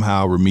he's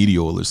somehow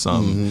remedial or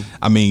something.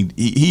 I mean,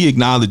 he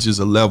acknowledges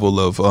a level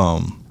of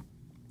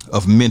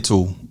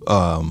mental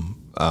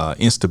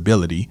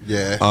instability.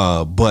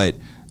 But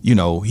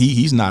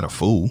he's not a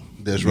fool.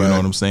 That's right. You know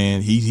what I'm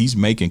saying? He's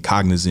making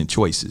cognizant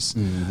choices.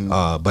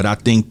 But I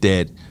think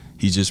that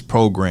he's just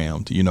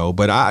programmed,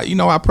 But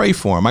I pray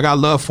for him. I got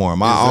love for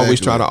him. I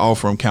always try to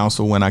offer him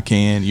counsel when I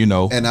can,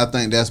 And I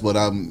think that's what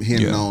I'm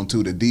hitting on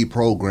to, the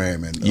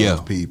deprogramming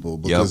of people.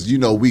 Because,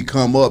 we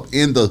come up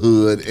in the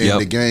hood and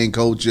the gang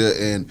culture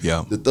and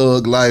the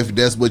thug life.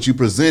 That's what you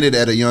presented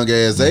at a young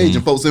ass age,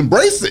 and folks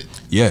embrace it.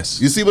 Yes.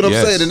 You see what I'm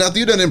saying? And after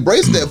you done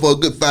embraced that for a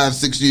good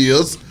 5-6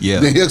 years,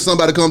 then hear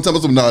somebody come tell me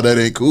something, no, that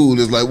ain't cool.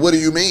 It's like, what do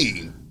you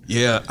mean?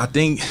 Yeah, I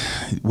think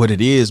what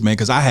it is, man,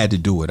 because I had to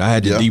do it. I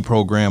had to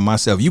deprogram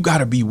myself. You got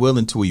to be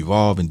willing to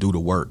evolve and do the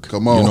work.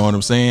 Come on. You know what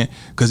I'm saying?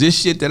 Because it's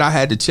shit that I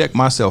had to check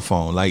myself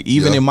on. Like,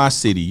 even in my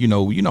city, you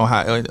know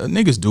how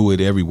niggas do it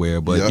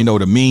everywhere. But,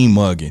 the mean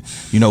mugging,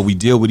 we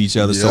deal with each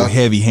other so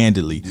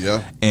heavy-handedly.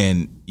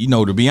 And,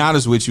 to be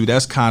honest with you,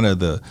 that's kind of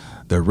the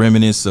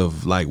remnants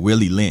of like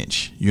Willie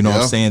Lynch, what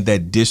I'm saying?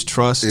 That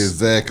distrust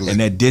and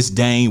that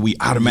disdain we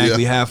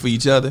automatically have for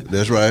each other.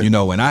 That's right.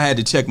 And I had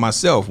to check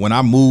myself when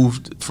I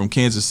moved from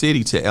Kansas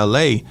City to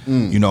LA.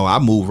 I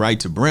moved right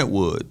to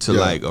Brentwood to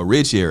like a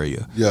rich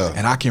area.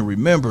 And I can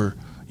remember,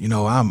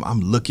 I'm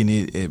looking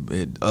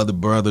at other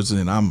brothers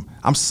and I'm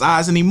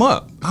sizing him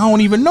up. I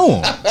don't even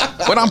know him,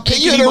 but I'm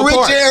picking him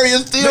apart. Rich area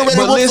still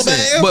but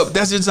listen, but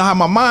that's just how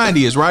my mind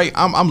is, right?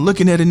 I'm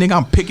looking at a nigga,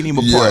 I'm picking him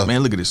apart.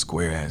 Man, look at this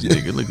square ass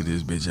nigga. Look at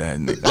this bitch ass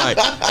nigga. Like,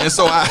 and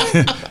so I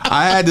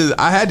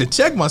had to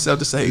check myself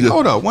to say,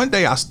 hold up. One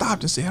day I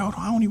stopped and said, hold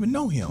on, I don't even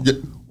know him.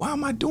 Why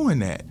am I doing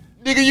that?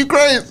 Nigga, you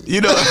crazy.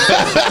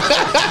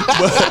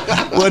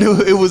 But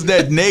it was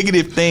that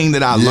negative thing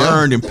that I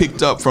learned and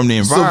picked up from the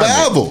environment.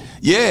 Survival.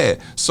 Yeah.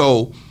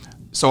 So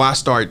I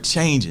start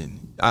changing.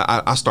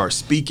 I start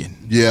speaking.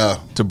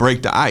 To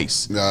break the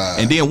ice.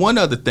 And then one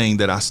other thing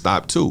that I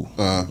stopped too.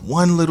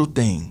 One little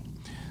thing.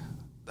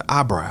 The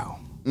eyebrow.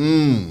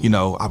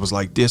 I was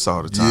like this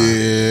all the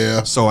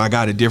time. So I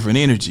got a different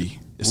energy.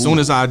 As soon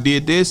as I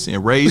did this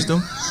and raised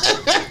them,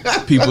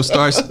 people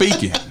start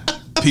speaking.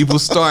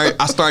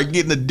 I start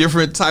getting a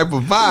different type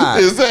of vibe.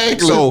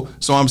 Exactly. So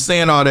I'm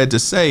saying all that to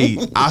say,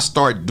 I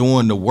start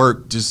doing the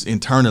work just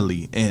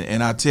internally.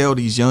 And I tell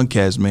these young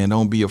cats, man,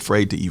 don't be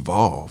afraid to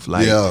evolve.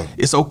 Like,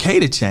 it's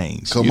okay to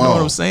change. You know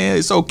what I'm saying?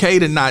 It's okay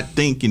to not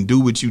think and do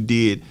what you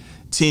did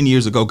 10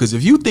 years ago. Because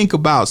if you think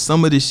about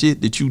some of the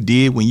shit that you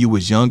did when you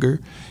was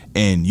younger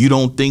and you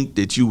don't think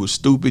that you were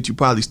stupid, you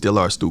probably still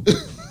are stupid.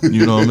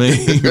 You know what I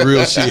mean?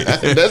 Real shit.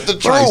 That's the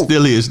truth. Probably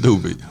still is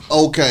stupid.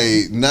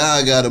 Okay, now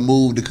I gotta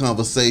move the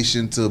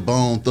conversation to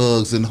Bone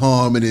Thugs and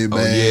Harmony, man.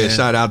 Oh yeah,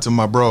 shout out to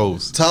my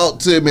bros. Talk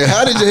to me.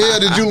 How did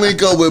you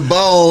link up with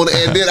Bone?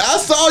 And then I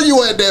saw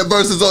you at that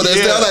versus on that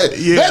stuff. Like,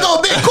 there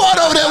go Big Court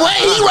over there. Wait,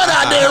 he run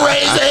out there and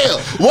raise hell.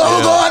 What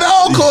was going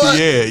on, Court?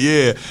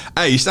 Yeah.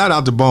 Hey, shout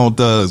out to Bone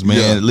Thugs,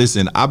 man.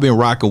 Listen, I've been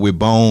rocking with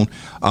Bone.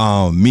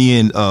 Me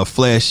and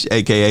Flesh,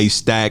 aka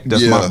Stack,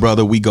 that's my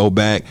brother. We go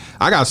back.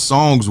 I got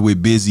songs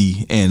with Busy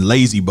and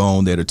Lazy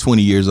Bone that are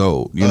 20 years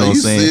old. You know what I'm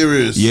saying?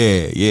 Serious?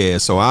 Yeah.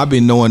 So I've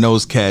been knowing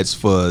those cats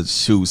for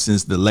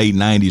since the late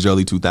 90s,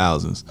 early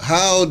 2000s.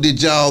 How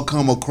did y'all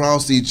come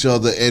across each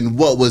other, and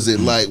what was it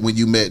like when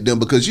you met them?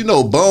 Because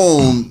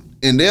Bone,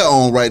 in their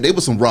own right, they were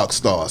some rock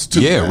stars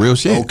too. Yeah, real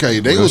shit. Okay,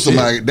 that was an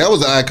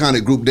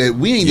iconic group that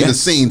we ain't even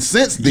seen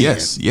since then.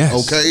 Yes.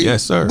 Okay.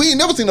 Yes, sir. We ain't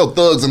never seen no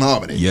Thugs and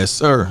Harmony. Yes,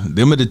 sir.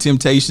 Them are the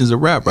Temptations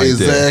of rap right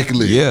there.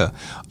 Exactly. Yeah.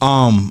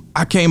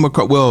 I came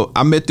across,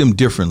 I met them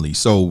differently.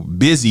 So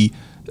Busy,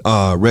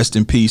 rest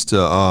in peace to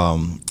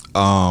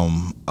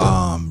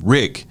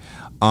Rick.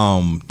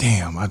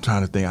 Damn, I'm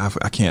trying to think.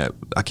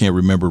 I can't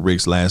remember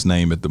Rick's last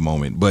name at the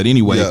moment. But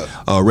anyway,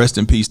 rest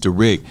in peace to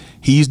Rick.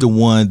 He's the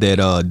one that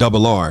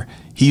Double R.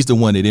 He's the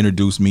one that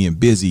introduced me and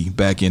Busy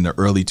back in the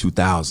early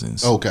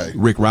 2000s. Okay.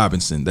 Rick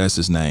Robinson, that's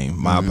his name.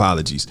 My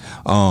apologies.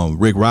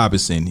 Rick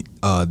Robinson.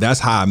 That's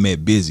how I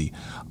met Busy.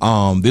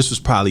 This was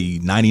probably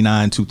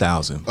 99,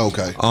 2000.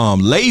 Okay.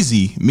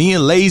 Me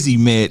and Lazy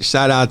met.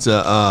 Shout out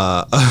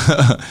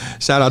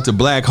to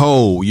Black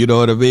Hole. You know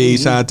what I mean?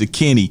 Shout out to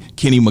Kenny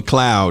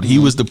McLeod. He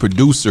was the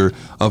producer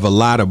of a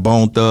lot of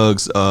Bone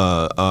Thugs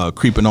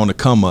Creeping on the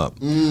Come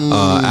Up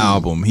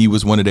album. He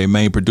was one of their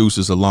main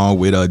producers along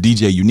with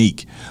DJ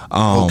Unique.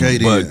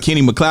 But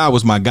Kenny McLeod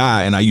was my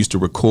guy, and I used to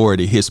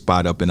record at his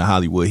spot up in the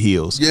Hollywood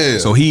Hills. Yeah.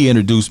 So he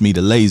introduced me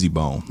to Lazy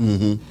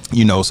Bone.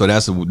 You know, so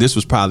this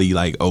was probably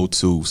like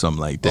 02, something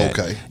like that.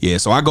 Okay. Yeah,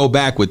 so I go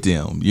back with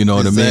them, you know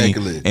what I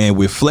mean? And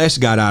when Flesh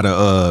got out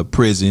of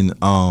prison,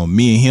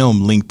 me and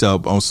him linked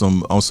up on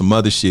some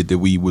other shit that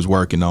we was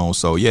working on.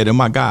 So yeah, they're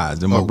my guys,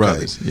 they're my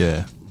brothers.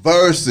 Yeah.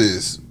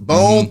 Versus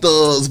Bone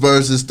Thugs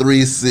versus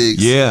 3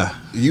 6. Yeah.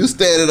 You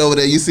standing over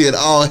there, you seeing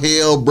all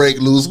hell break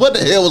loose. What the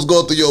hell was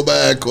going through your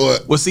mind,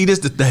 Court? Well, see, this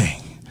the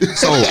thing.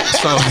 So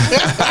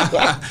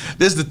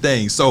this the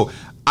thing. So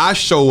I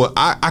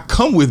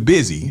come with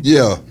Busy.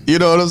 Yeah. You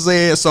know what I'm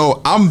saying?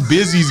 So I'm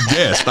Busy's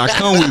guest. I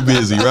come with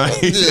Busy,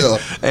 right? Yeah.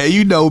 And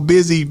you know,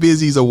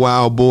 Busy's a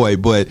wild boy.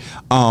 But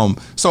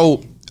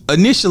so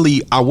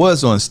initially I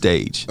was on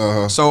stage.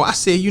 So I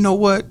said, you know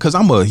what? Because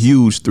I'm a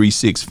huge 3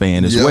 6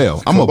 fan as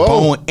well. I'm a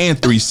Bone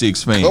and 3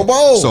 6 fan.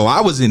 So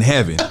I was in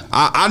heaven.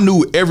 I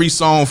knew every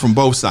song from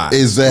both sides.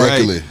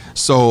 Exactly. Right?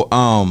 So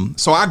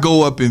I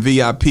go up in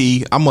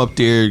VIP. I'm up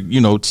there,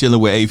 you know, chilling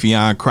with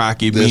Afion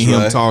Crockett, me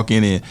and him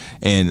talking,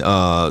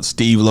 and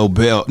Steve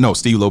Lobel. No,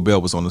 Steve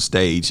Lobel was on the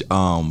stage.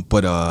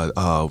 But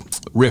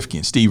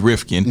Steve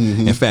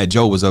Rifkin, and Fat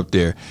Joe was up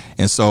there,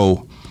 and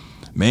so.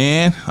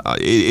 Man,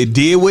 it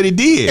did what it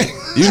did,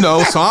 you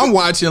know. So I'm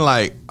watching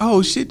like,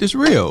 oh shit, this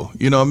real,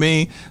 you know what I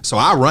mean? So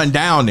I run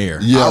down there.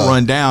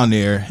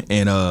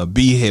 And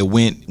B had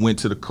went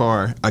to the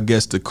car, I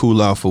guess, to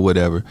cool off or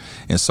whatever.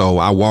 And so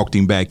I walked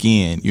him back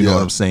in, you know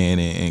what I'm saying,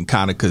 and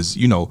kind of because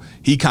you know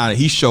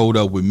he showed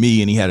up with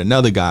me and he had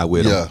another guy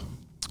with him.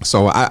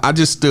 So I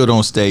just stood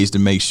on stage to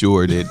make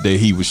sure that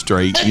he was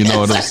straight. You know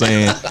what I'm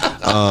saying?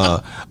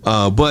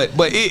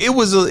 But it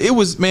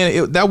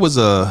was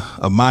a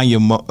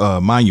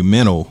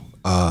monumental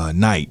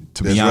night,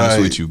 to be honest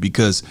with you,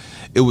 because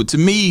to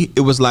me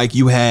it was like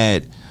you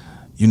had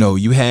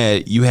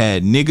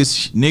nigga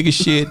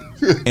shit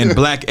and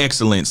black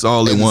excellence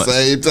all at once.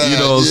 Same time. You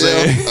know what I'm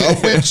saying? I'm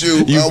with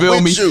you. You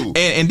feel me? You.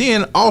 And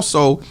then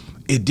also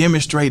it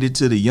demonstrated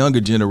to the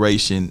younger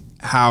generation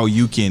how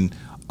you can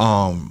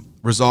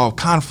resolve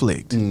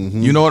conflict.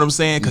 You know what I'm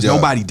saying? Because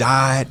nobody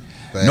died.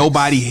 Thanks.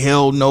 Nobody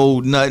held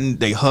nothing.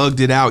 They hugged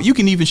it out. You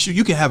can even shoot.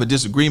 You can have a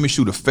disagreement,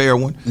 shoot a fair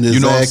one. You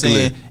know what I'm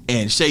saying?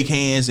 And shake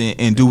hands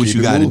and do what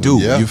you got to do.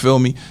 Yeah. You feel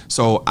me?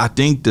 So I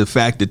think the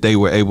fact that they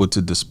were able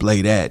to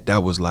display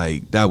that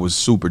was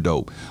super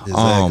dope.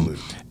 Exactly.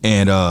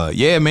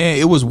 Yeah, man,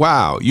 it was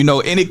wild, you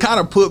know, and it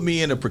kind of put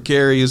me in a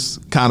precarious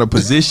kind of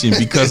position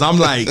because I'm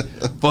like,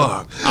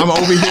 fuck, I'm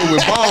over here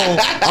with Bone.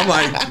 I'm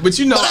like, but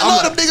you know,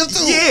 I'm the biggest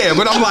too. Yeah,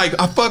 but I'm like,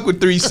 I fuck with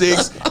 3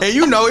 6, and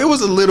you know, it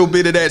was a little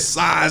bit of that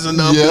size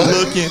enough and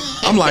looking.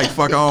 I'm like,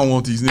 fuck, I don't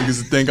want these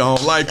niggas to think I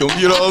don't like them.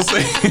 You know what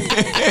I'm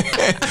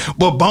saying?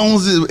 But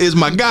Bones is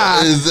my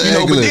guy. Exactly. You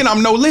know, but then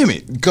I'm No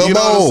Limit. You know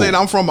what I'm saying?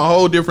 I'm from a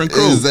whole different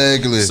crew.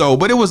 Exactly. So,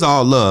 but it was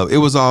all love. It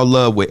was all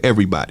love with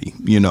everybody.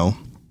 You know.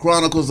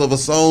 Chronicles of a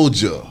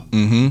Soldier,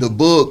 the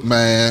book,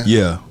 man.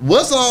 Yeah.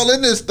 What's all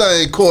in this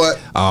thing, Court?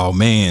 Oh,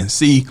 man.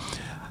 See,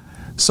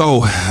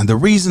 so the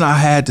reason I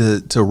had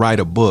to write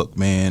a book,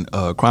 man,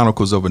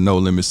 Chronicles of a No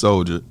Limit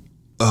Soldier,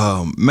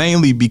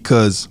 mainly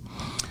because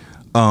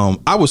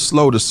I was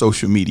slow to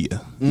social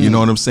media. You know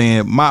what I'm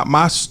saying?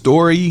 My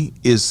story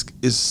is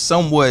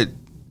somewhat,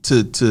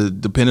 to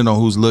depending on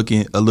who's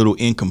looking, a little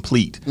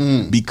incomplete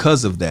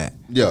because of that.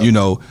 Yeah. You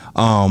know,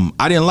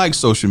 I didn't like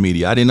social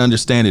media. I didn't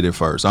understand it at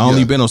first. I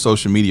only been on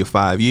social media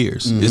 5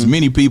 years. There's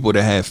many people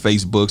that have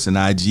Facebooks and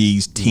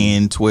IGs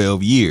 10,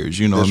 12 years,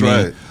 you know what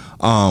I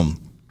mean?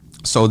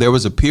 So there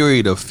was a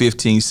period of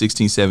 15,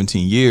 16,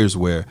 17 years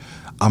where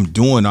I'm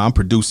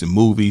producing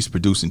movies,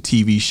 producing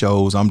TV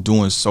shows. I'm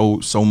doing so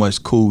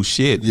much cool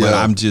shit. But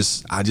I'm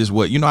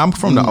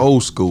from the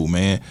old school,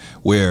 man,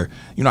 where,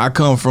 you know, I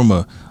come from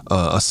a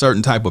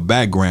certain type of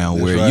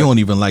background where you don't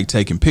even like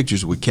taking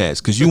pictures with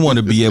cats because you want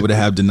to be able to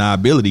have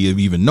deniability of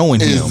even knowing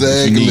him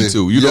if you need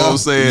to. You know what I'm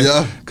saying?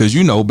 Yeah. Because,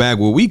 you know, back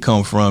where we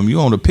come from, you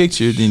on the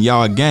picture, then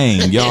y'all a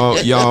gang. Y'all,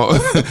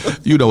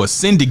 you know, a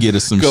syndicate or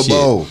some shit.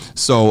 On.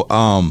 So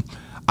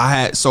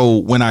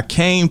when I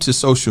came to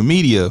social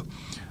media,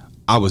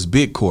 I was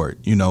big court,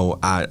 you know.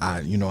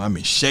 I'm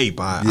in shape.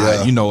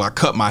 I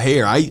cut my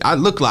hair.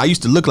 I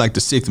used to look like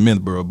the 6th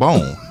member of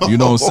Bone. You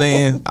know what I'm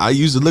saying? I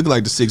used to look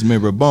like the 6th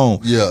member of Bone.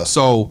 Yeah.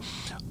 So,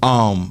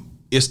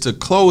 it's to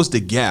close the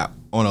gap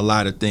on a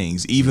lot of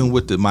things, even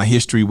with my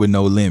history with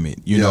No Limit.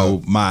 You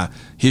know, my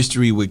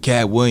history with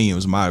Cat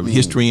Williams, my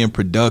history in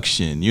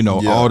production. You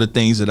know, all the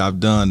things that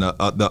I've done,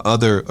 the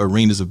other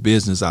arenas of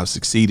business I've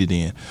succeeded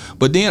in.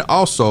 But then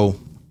also,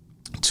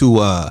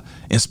 to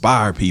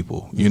inspire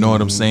people. You know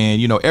what I'm saying?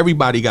 You know,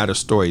 everybody got a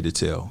story to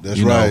tell. That's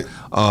you right.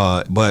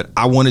 know? But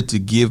I wanted to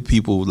give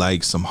people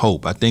like some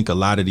hope. I think a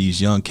lot of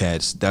these young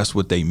cats, that's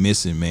what they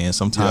missing, man.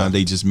 Sometimes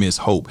they just miss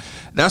hope.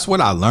 That's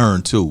what I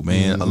learned too,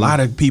 man. A lot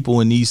of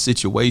people in these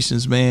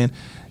situations, man,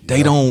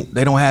 they don't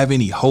have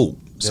any hope.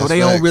 So they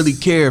don't really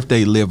care if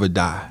they live or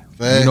die.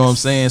 You know what I'm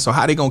saying? So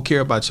how they gonna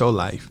care about your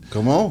life?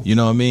 Come on. You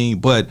know what I mean?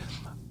 But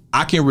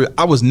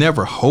I was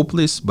never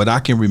hopeless, but I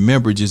can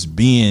remember just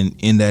being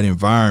in that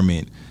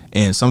environment,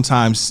 and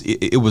sometimes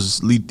it was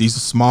these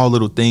small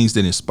little things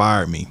that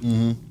inspired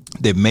me,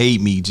 that made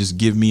me just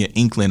give me an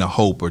inkling of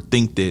hope, or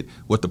think that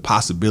what the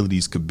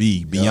possibilities could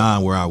be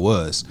beyond where I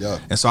was.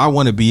 And so I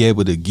want to be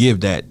able to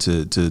give that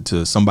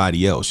to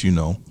somebody else, you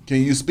know.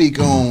 Can you speak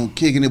on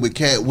kicking it with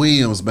Katt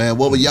Williams, man?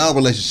 What was y'all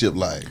relationship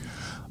like?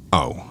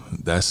 Oh,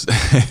 that's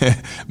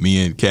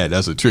me and Katt.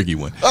 That's a tricky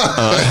one.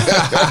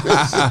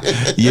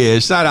 Yeah,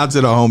 shout out to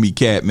the homie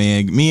Katt,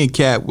 man. Me and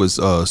Katt was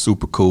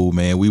super cool,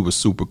 man. We were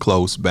super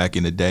close back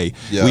in the day.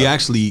 We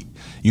actually,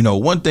 you know,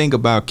 one thing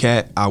about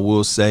Katt, I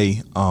will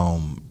say,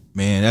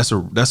 man, that's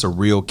a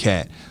real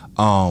cat.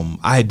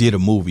 I did a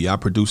movie. I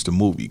produced a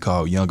movie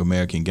called Young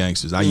American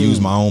Gangsters. I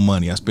used my own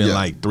money. I spent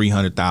like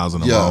 $300,000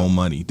 of my own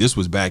money. This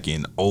was back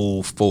in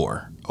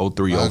 04,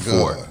 03,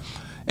 04.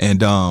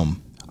 And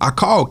I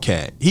called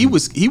Katt. He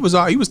was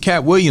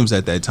Katt Williams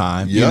at that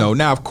time. You know,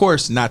 now of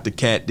course not the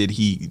Katt that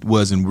he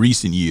was in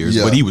recent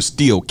years, but he was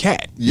still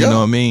Katt. You know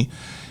what I mean?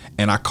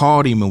 And I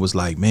called him and was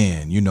like,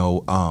 man, you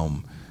know,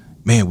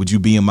 man, would you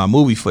be in my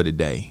movie for the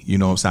day? You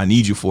know what I'm saying? I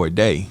need you for a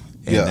day.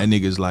 And that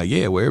nigga's like,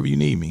 yeah, wherever you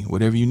need me,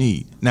 whatever you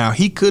need. Now,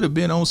 he could have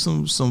been on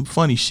some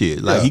funny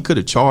shit. Like, he could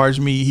have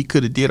charged me. He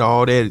could have did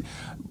all that.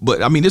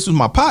 But, I mean, this was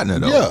my partner,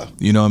 though.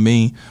 You know what I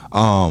mean?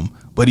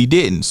 But he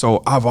didn't.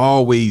 So I've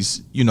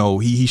always, you know,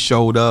 he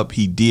showed up.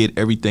 He did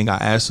everything I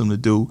asked him to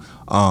do.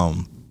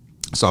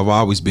 So I've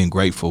always been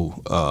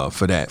grateful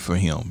for that, for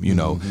him, you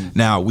know.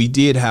 Now, we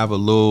did have a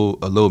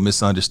little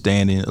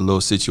misunderstanding, a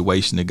little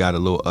situation that got a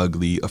little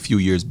ugly a few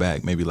years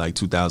back, maybe like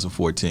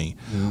 2014.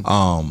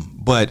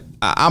 But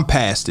I'm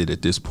past it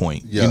at this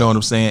point. You know what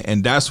I'm saying?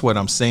 And that's what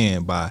I'm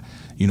saying by,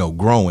 you know,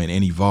 growing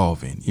and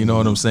evolving. You know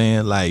what I'm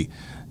saying? Like,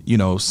 you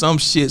know,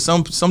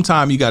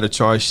 sometimes you got to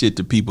charge shit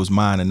to people's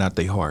mind and not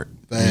their heart.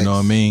 You know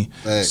what I mean?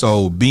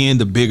 So being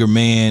the bigger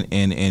man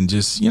and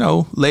just, you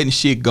know, letting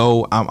shit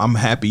go, I'm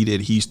happy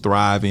that he's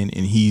thriving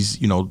and he's,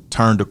 you know,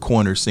 turned a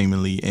corner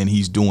seemingly, and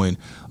he's doing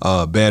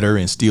better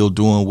and still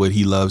doing what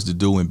he loves to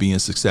do and being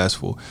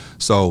successful.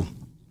 So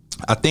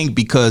I think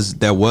because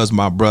that was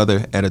my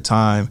brother at a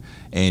time,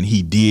 and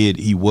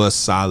he was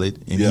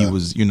solid, and he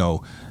was, you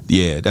know,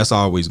 that's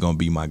always going to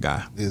be my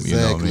guy. Exactly. You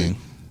know what I mean?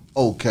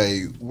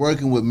 Okay,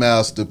 working with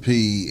Master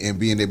P and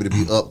being able to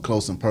be up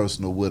close and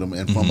personal with him,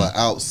 and from an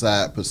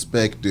outside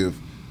perspective,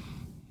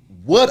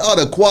 what are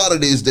the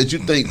qualities that you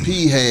think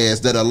P has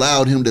that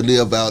allowed him to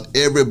live out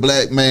every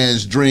black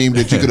man's dream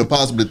that you could have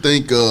possibly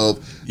think of,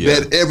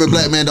 that every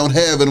black man don't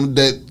have in them,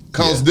 that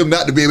causes them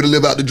not to be able to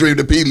live out the dream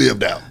that P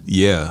lived out?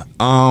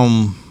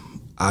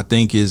 I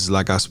think it's,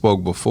 like I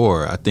spoke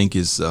before, I think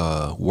it's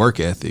work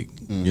ethic,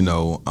 you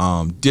know,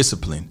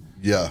 discipline.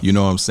 You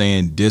know what I'm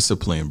saying?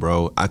 Discipline,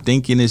 bro. I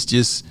think, and it's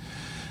just,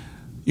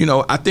 you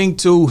know, I think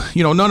too,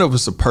 you know, none of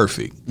us are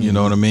perfect, you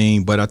know what I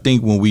mean? But I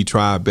think when we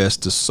try our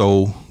best to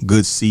sow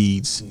good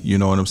seeds, you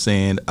know what I'm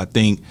saying? I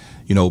think,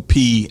 you know,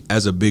 P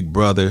as a big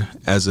brother,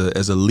 as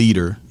a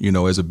leader, you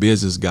know, as a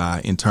business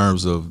guy, in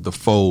terms of the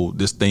fold,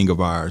 this thing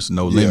of ours,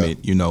 No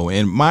Limit, you know,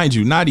 and mind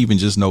you, not even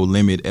just No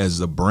Limit as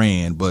a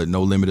brand, but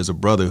No Limit as a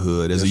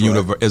brotherhood, as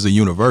as a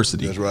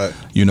university. That's right.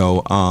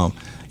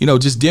 You know,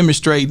 just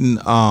demonstrating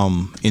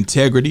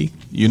integrity,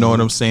 you know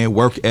what I'm saying,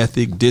 work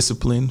ethic,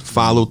 discipline,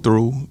 follow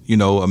through, you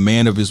know, a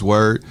man of his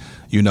word,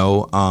 you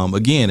know,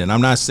 again, and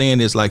I'm not saying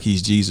this like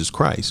he's Jesus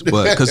Christ,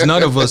 but because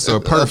none of us are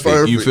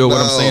perfect, you feel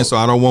what I'm saying? So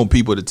I don't want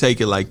people to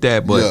take it like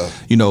that, but,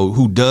 you know,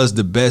 who does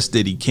the best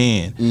that he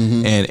can.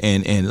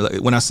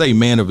 And when I say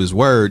man of his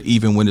word,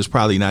 even when it's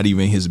probably not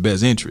even his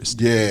best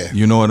interest.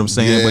 You know what I'm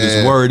saying? But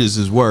his word is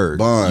his word.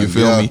 You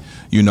feel me?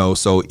 You know,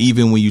 so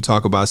even when you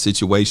talk about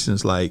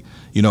situations like,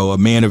 you know, a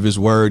man of his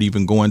word,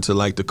 even going to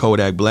like the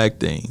Kodak Black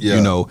thing,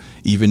 you know,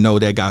 even though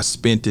that got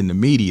spent in the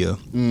media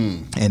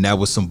and that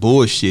was some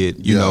bullshit,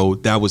 you know,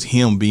 that was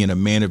him being a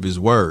man of his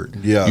word,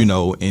 you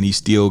know, and he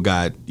still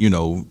got, you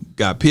know,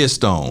 got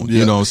pissed on,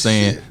 you know what I'm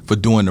saying, for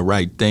doing the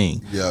right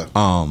thing.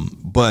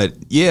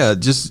 But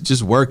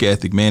just work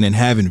ethic, man, and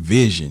having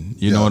vision,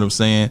 you know what I'm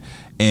saying?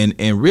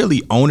 And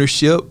really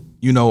ownership.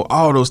 You know,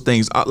 all those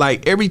things,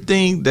 like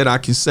everything that I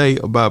can say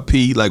about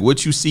P, like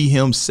what you see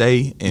him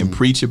say and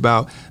preach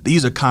about,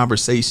 these are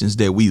conversations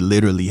that we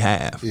literally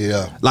have.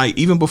 Like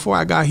even before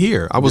I got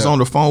here, I was on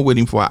the phone with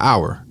him for an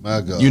hour,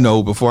 you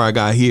know, before I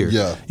got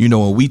here. You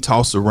know, when we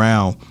toss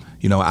around,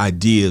 you know,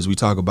 ideas, we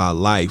talk about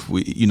life,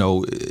 you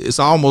know, it's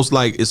almost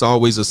like it's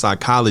always a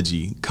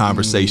psychology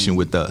conversation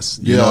with us.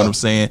 You know what I'm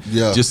saying?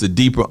 Just a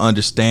deeper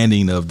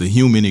understanding of the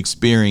human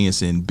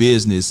experience and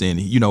business.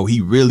 And, you know, we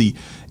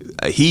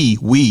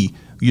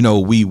you know,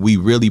 we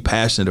really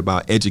passionate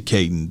about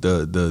educating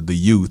the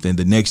youth and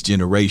the next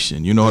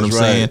generation. You know what I'm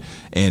saying?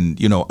 And,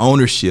 you know,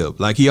 ownership.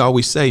 Like he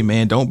always say,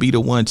 man, don't be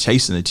the one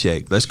chasing a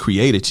check. Let's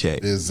create a check.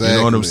 Exactly. You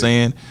know what I'm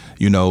saying?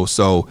 You know,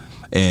 so,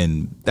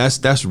 and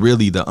that's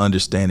really the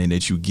understanding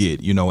that you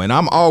get, you know, and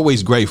I'm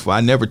always grateful.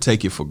 I never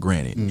take it for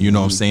granted. You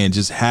know what I'm saying?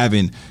 Just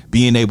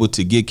being able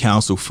to get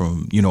counsel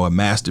from, you know, a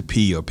Master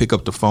P, or pick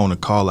up the phone and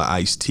call a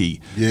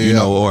Ice-T, you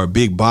know, or a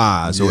Big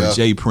Boz or a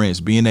Jay Prince,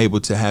 being able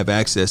to have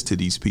access to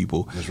these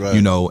people,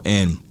 you know,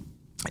 and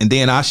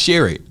then I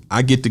share it.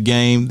 I get the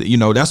game, you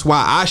know, that's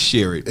why I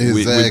share it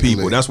with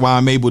people. That's why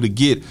I'm able to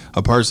get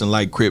a person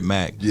like Crip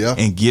Mac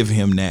and give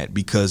him that,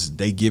 because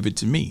they give it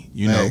to me,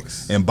 you know.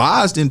 And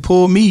Boz didn't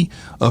pull me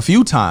a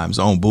few times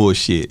on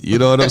bullshit, you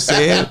know what I'm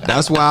saying?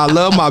 That's why I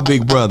love my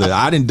big brother.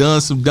 I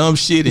done some dumb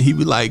shit, and he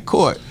be like,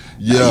 Court,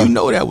 now you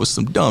know that was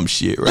some dumb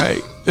shit,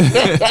 right?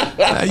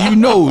 Now you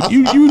know,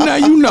 now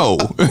you know.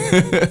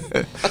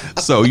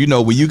 So, you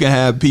know, when you can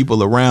have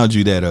people around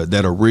you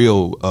that are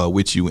real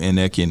with you, and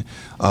that can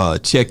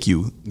check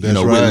you, you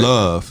know, with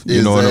love,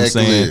 you know what I'm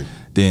saying?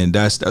 Then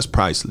that's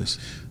priceless.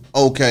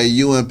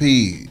 Okay,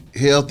 UMP,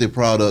 healthy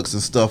products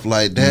and stuff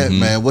like that,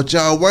 man. What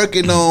y'all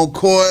working on,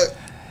 Court?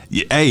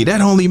 Yeah, hey,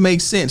 that only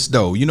makes sense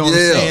though. You know what I'm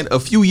saying? A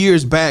few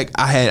years back,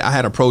 I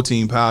had a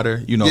protein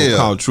powder, you know,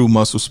 called True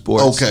Muscle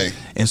Sports. Okay.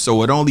 And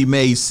so it only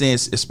made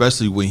sense,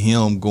 especially with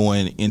him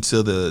going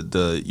into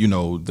the you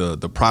know,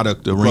 the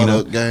product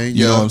arena. Game,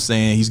 you know what I'm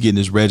saying? He's getting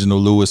his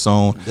Reginald Lewis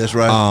on. That's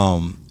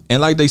right. And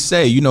like they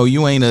say, you know,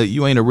 you ain't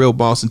a real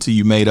boss until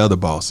you made other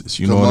bosses.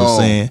 You know what I'm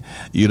saying?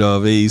 You know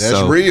what I mean?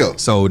 That's real.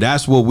 So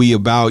that's what we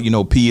about. You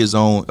know, P is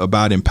on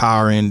about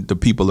empowering the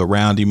people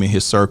around him in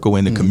his circle,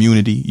 in the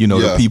community. You know,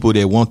 the people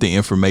that want the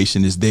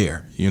information is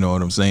there. You know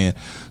what I'm saying?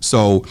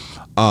 So,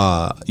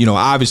 you know,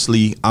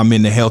 obviously I'm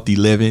in the healthy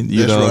living,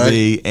 you know what I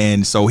mean?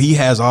 And so he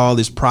has all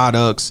his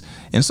products.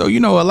 And so, you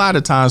know, a lot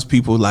of times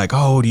people like,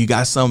 oh, do you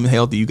got something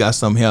healthy? You got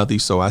something healthy.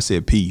 So I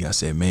said,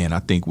 man, I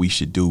think we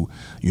should do,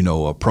 you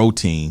know, a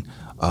protein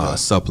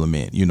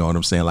supplement, you know what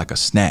I'm saying? Like a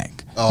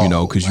snack, you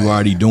know, because you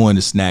already doing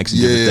the snacks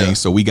and different things.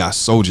 So we got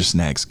Soldier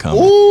Snacks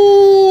coming.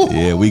 Ooh.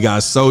 Yeah, we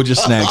got Soldier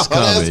Snacks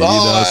coming. You know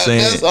what I'm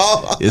saying?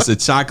 It's a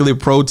chocolate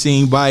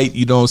protein bite,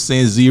 you know what I'm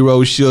saying?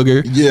 0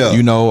 sugar. Yeah.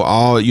 You know,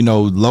 all, you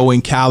know, low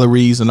in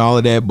calories and all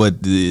of that, but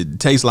it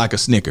tastes like a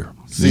Snicker.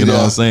 You know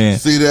what I'm saying?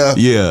 See that?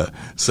 Yeah.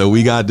 So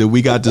we got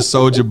the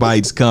Soldier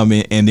Bites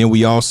coming, and then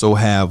we also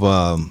have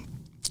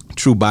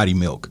True Body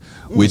Milk,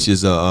 which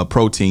is a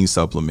protein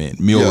supplement,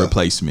 meal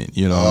replacement.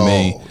 You know what I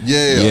mean?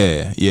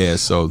 Yeah.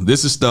 So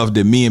this is stuff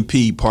that me and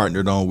P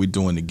partnered on. We're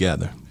doing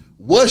together.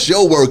 What's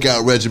your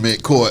workout regimen,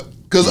 Court?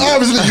 Because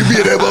obviously you be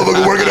in that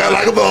motherfucker working out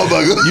like a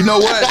motherfucker. You know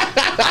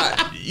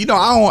what? You know,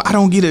 I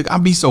don't get it. I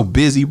be so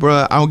busy,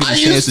 bro. I don't get a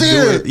chance to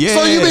do it. Yeah.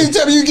 So you mean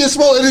tell me you get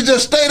smoked and it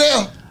just stay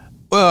there?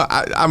 Well,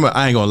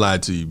 I ain't gonna lie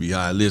to you,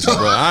 behind. Listen,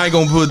 bro, I ain't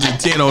gonna put the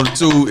 10 on the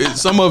 2.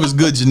 Some of it's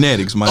good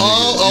genetics, my nigga.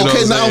 Oh,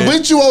 okay. Now I'm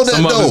with you on that.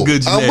 Some of it's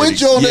good genetics. I'm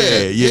with you on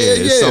that.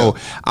 Yeah. So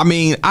I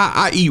mean,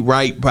 I eat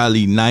right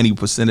probably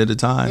 90% of the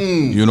time.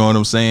 You know what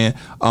I'm saying?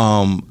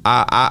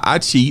 I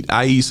cheat.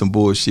 I eat some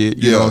bullshit.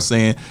 You know what I'm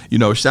saying? You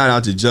know, shout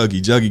out to Juggy.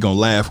 Juggy gonna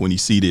laugh when he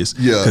see this.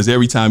 Yeah. Because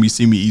every time he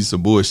see me eat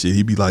some bullshit,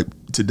 he be like,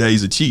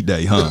 "Today's a cheat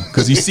day, huh?"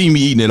 Because he see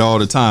me eating it all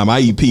the time. I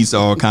eat pizza,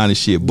 all kind of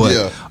shit.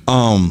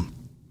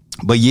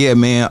 But yeah,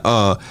 man,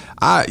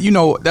 you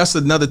know, that's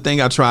another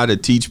thing I try to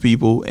teach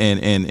people and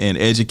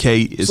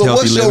educate is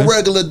healthy living. So what's your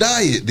regular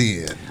diet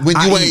then when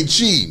you ain't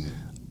cheating?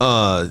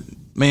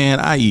 Man,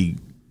 I eat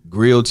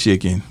grilled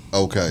chicken,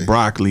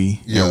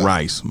 broccoli, and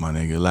rice, my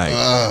nigga. Like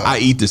I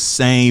eat the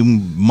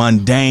same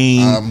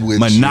mundane,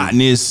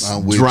 monotonous,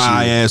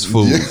 dry ass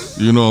food. Yeah.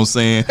 You know what I'm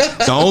saying?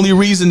 The only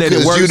reason that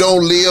it works, you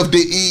don't live to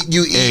eat,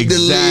 you eat to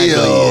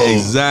live.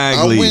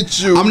 Exactly. I'm with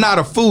you. I'm not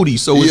a foodie,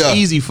 so it's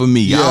easy for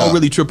me. I don't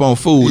really trip on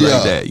food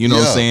like that. You know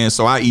what I'm saying?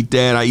 So I eat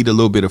that. I eat a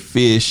little bit of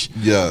fish.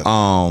 Yeah.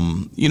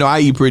 You know, I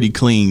eat pretty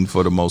clean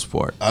for the most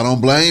part. I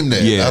don't blame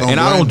that. Yeah.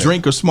 I don't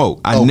drink or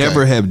smoke. I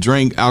never have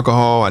drank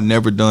alcohol. I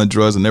never done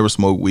drugs. I never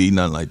smoked weed.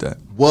 Nothing like that.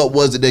 What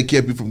was it that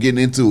kept you from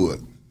getting into it?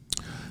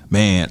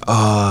 Man,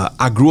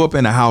 I grew up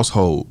in a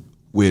household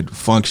with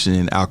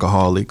functioning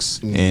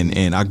alcoholics,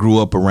 and I grew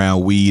up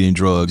around weed and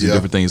drugs and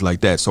different things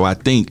like that. So I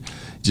think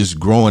just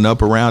growing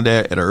up around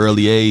that at an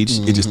early age,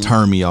 it just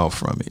turned me off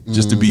from it.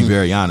 Just to be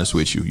very honest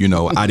with you, you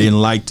know, I didn't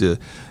like to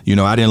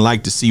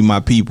see my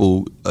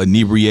people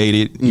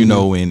inebriated, you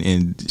know,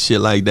 and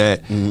shit like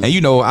that. And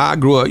you know, I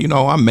grew up, you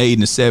know, I'm made in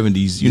the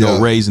 70s, you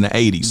know, raised in the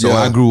 80s. So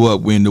I grew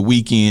up when the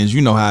weekends,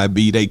 you know how it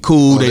be, they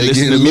cool, they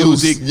listen to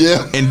music,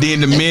 and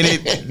then the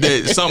minute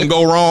that something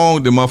go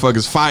wrong, the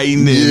motherfuckers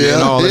fighting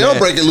and all of that. They'll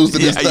break it loose to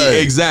this thing. Yeah,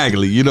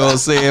 exactly. You know what I'm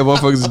saying?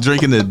 Motherfuckers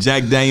drinking the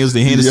Jack Daniels,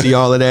 the Hennessy,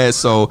 all of that.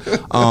 So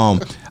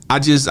I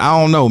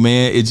don't know,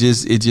 man.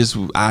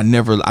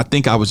 I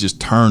think I was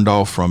just turned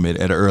off from it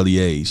at an early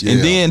age. And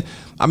then,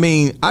 I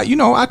mean,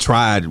 I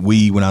tried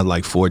weed when I was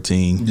like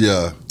 14.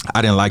 Yeah.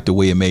 I didn't like the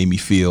way it made me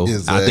feel.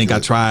 Exactly. I think I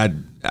tried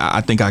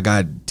I think I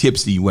got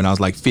tipsy when I was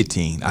like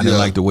 15. I didn't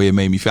like the way it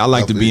made me feel. I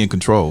like to be in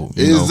control.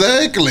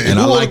 Exactly. And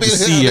I like to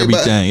see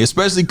everything,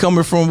 especially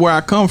coming from where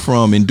I come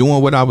from and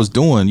doing what I was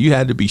doing. You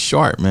had to be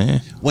sharp,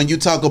 man. When you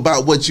talk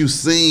about what you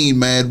seen,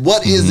 man,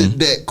 what is it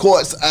that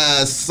Court's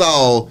eyes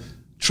saw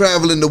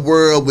traveling the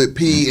world with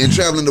P and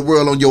traveling the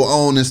world on your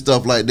own and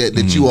stuff like that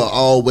you will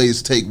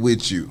always take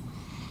with you?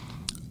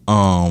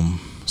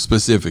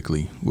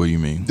 Specifically, what do you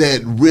mean?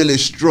 That really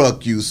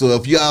struck you. So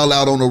if y'all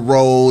out on the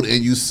road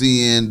and you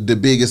seeing the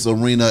biggest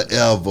arena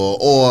ever,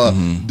 or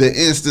the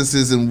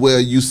instances in where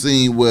you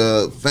seen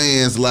where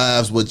fans'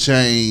 lives were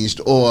changed,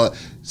 or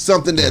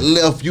something that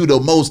left you the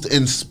most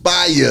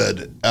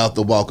inspired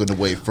after walking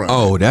away from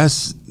it.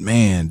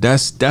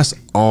 That's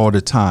all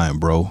the time,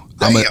 bro.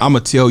 I'm gonna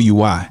tell you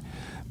why.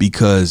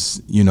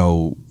 Because, you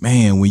know,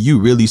 man, when you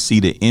really see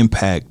the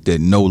impact that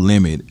No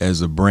Limit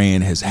as a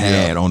brand has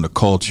had on the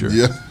culture.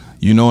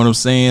 You know what I'm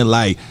saying?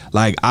 Like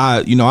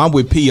I'm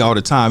with P all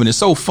the time, and it's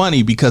so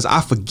funny because I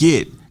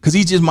forget, because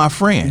he's just my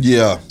friend.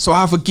 So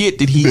I forget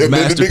that he's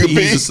Master P,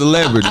 he's a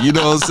celebrity. You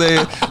know what I'm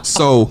saying?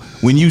 So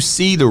when you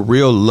see the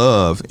real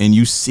love and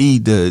you see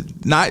the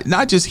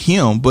not just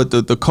him, but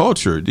the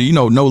culture, you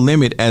know, No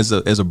Limit as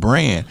a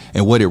brand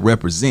and what it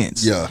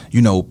represents.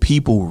 You know,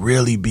 people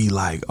really be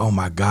like, oh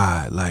my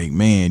God, like,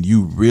 man,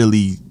 you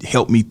really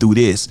helped me through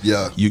this.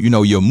 You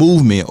know, your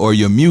movement or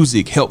your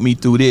music helped me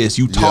through this.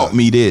 You taught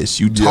me this.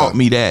 You taught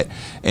me that.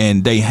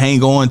 And they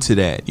hang on to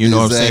that. You know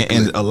what I'm saying?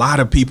 And a lot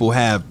of people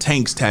have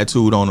tanks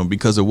tattooed on them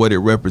because of what it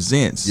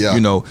represents. You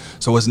know,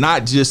 so it's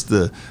not just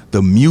the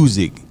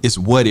music, it's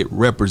what it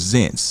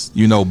represents.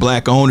 You know,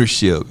 black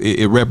ownership,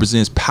 it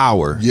represents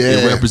power.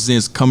 It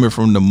represents coming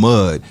from the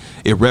mud.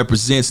 It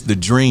represents the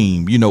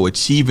dream, you know,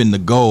 achieving the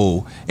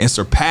goal and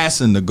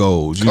surpassing the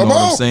goals. You know what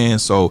I'm saying?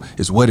 So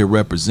it's what it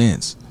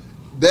represents.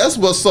 That's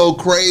what's so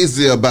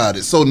crazy about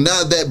it. So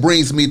now that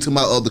brings me to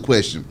my other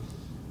question.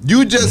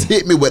 You just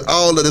hit me with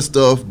all of the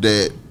stuff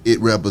that it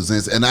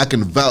represents, and I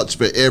can vouch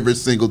for every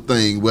single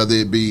thing, whether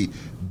it be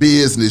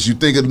business. You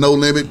think of No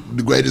Limit,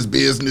 the greatest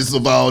business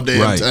of all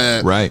damn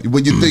time.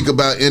 When you think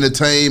about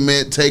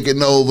entertainment,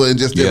 taking over, and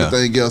just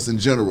everything else in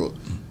general.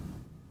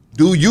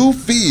 Do you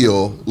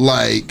feel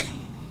like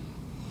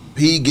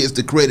P gets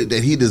the credit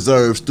that he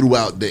deserves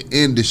throughout the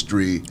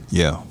industry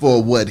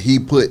for what he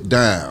put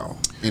down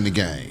in the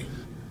game?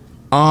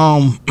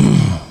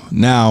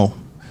 Now,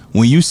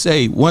 when you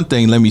say one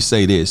thing, let me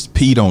say this: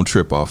 P don't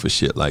trip off of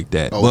shit like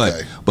that.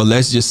 But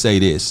let's just say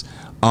this: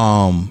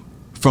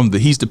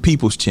 he's the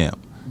people's champ.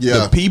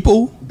 The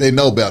people, they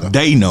know better.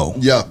 They know.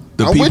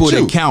 The I'm people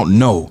that count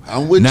know.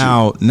 I'm with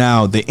you.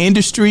 Now the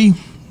industry,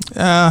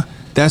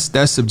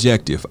 that's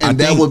subjective. And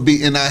that would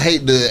be. And I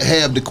hate to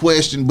have the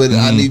question, but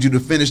I need you to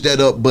finish that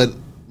up. But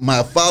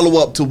my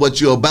follow up to what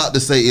you're about to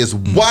say is,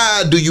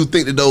 why do you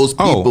think that those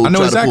people? I know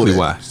try exactly to pull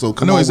why. That? So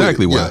I know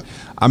exactly why.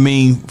 I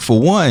mean, for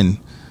one,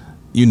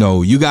 you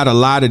know, you got a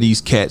lot of these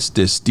cats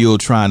that's still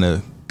trying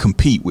to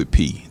compete with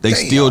P. They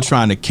still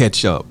trying to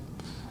catch up,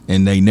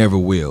 and they never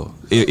will.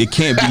 It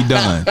can't be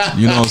done.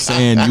 You know what I'm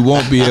saying? You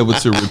won't be able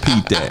to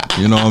repeat that.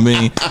 You know what I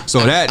mean? So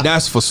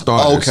that's for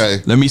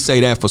starters. Let me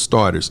say that for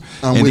starters.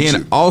 And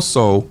then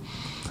also,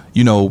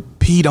 you know,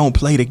 P don't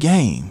play the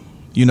game.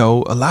 You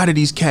know, a lot of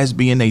these cats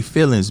be in their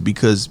feelings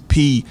because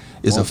P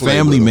is a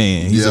family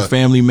man. He's a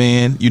family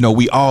man. You know,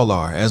 we all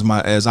are,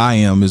 as I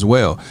am as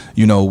well.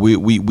 You know,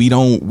 we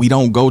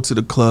don't go to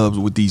the clubs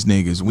with these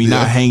niggas. We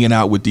not hanging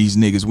out with these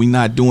niggas. We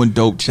not doing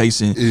dope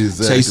chasing,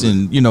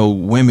 you know,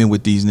 women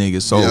with these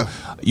niggas. So,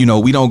 you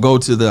know, we don't go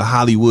to the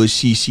Hollywood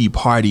she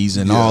parties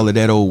and all of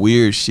that old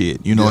weird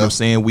shit. You know what I'm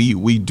saying?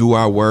 We do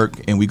our work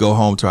and we go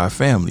home to our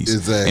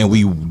families. And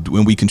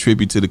we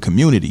contribute to the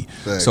community.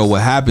 So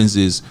what happens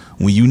is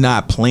when you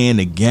not playing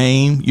the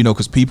game, you know,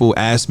 because people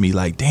ask me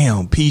like,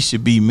 damn, P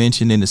should be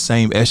mentioned in the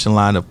same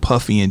echelon of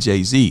Puffy and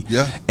Jay-Z.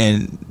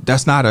 And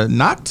that's not a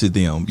knock to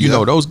them. You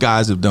know, those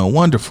guys have done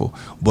wonderful.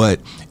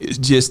 But it's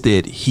just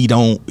that he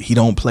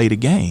don't play the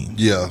game.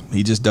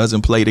 He just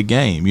doesn't play the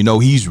game. You know,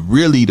 he's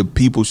really the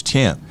people's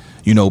champ.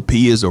 You know,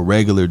 P is a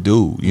regular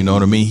dude. You know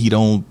what I mean? He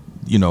don't,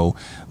 you know,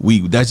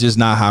 that's just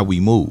not how we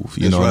move.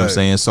 You know what I'm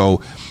saying?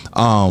 So,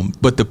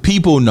 but the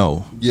people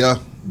know.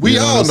 We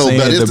all know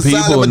better. It's the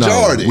silent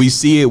majority. We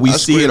see it. We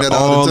see it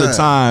all the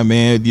time,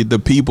 man. The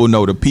people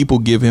know. The people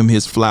give him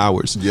his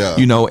flowers.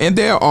 You know, and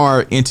there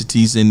are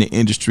entities in the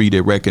industry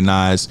that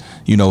recognize,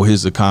 you know,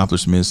 his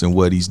accomplishments and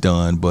what he's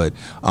done. But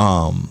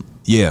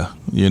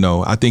you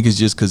know, I think it's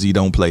just because he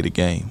don't play the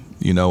game.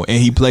 You know,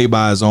 and he played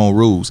by his own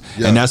rules.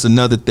 And that's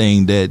another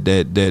thing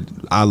that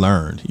I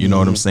learned. You know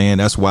what I'm saying?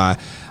 That's why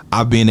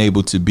I've been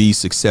able to be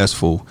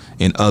successful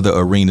in other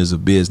arenas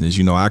of business.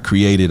 You know, I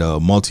created a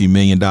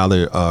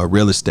multi-million-dollar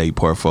real estate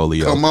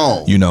portfolio. Come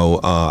on. You know,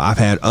 I've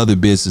had other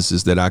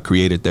businesses that I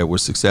created that were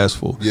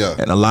successful.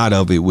 And a lot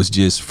of it was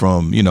just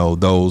from, you know,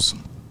 those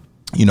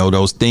you know,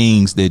 those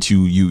things that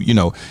you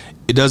know,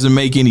 it doesn't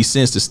make any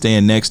sense to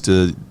stand next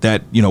to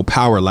that, you know,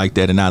 power like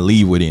that and not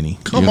leave with any.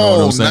 Come you know on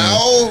what I'm saying?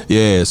 now.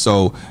 Yeah,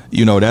 so,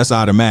 you know, that's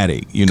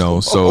automatic, you know.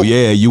 So,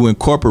 yeah, you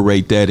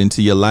incorporate that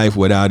into your life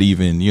without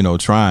even, you know,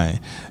 trying,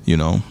 you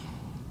know.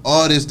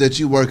 Artists that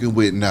you working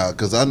with now,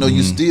 because I know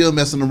you still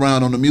messing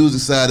around on the music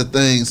side of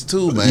things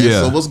too, man.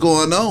 Yeah. So what's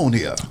going on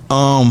here?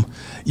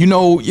 You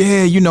know,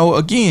 yeah, you know,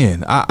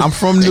 again, I'm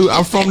from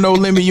No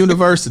Limit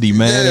University,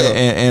 man, Yeah.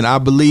 and I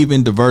believe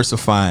in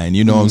diversifying.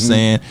 You know what I'm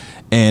saying?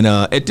 And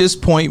at this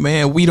point,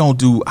 man,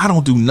 I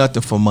don't do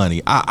nothing for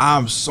money.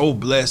 I'm so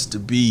blessed to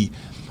be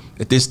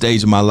at this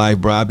stage of my life,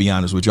 bro. I'll be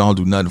honest with you, I don't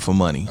do nothing for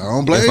money. I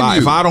don't blame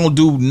If you. I don't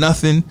do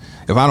nothing,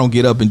 if I don't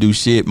get up and do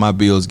shit, my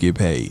bills get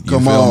paid. You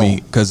Come feel on. me?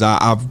 Because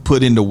I've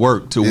put in the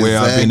work to where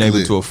I've been able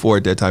Exactly. to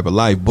afford that type of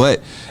life.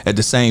 But at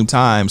the same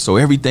time, so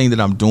everything that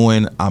I'm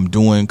doing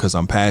because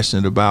I'm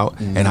passionate about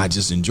and I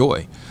just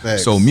enjoy.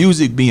 Facts. So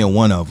music being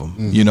one of them,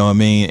 you know what I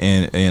mean?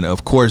 And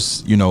of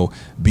course, you know,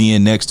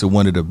 being next to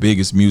one of the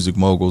biggest music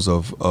moguls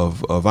of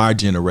our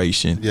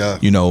generation, Yeah.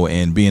 you know,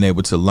 and being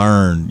able to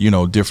learn, you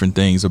know, different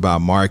things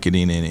about marketing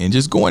and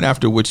just going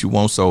after what you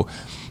want. So,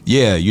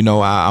 yeah, you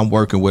know, I'm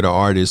working with an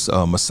artist,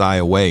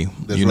 Messiah Way,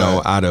 That's you know,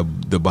 right. out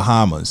of the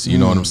Bahamas, you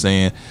know what I'm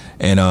saying?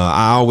 And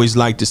I always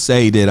like to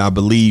say that I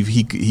believe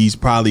he's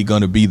probably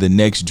going to be the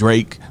next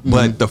Drake,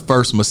 but the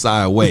first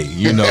Messiah Way,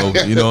 you know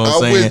what I'm I'm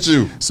saying? with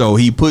you. So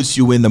he puts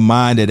you in the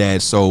mind of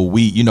that. So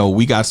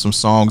we got some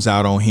songs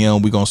out on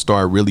him. We're going to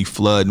start really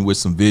flooding with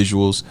some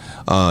visuals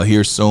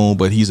here soon,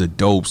 but he's a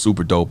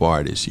super dope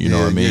artist, you know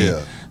Yeah, what I mean?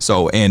 yeah.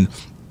 So, and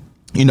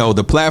you know,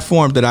 the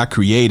platform that I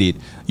created,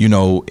 you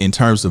know, in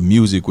terms of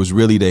music was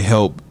really to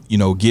help, you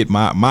know, get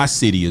my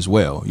city as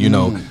well. You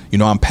know,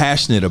 I'm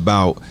passionate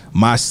about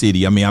my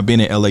city. I mean, I've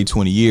been in LA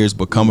 20 years,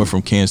 but coming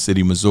from Kansas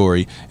City,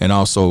 Missouri, and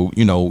also,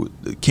 you know,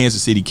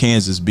 Kansas City,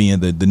 Kansas being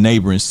the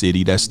neighboring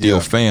city that's still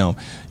Yeah. fam,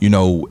 you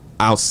know,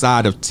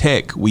 outside of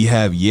tech, we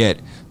have yet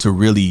to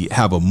really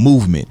have a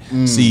movement.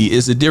 See,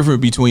 it's a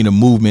difference between a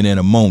movement and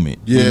a moment.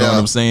 You know Yeah. what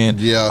I'm saying?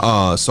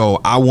 Yeah. So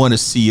I want to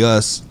see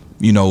us,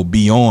 you know,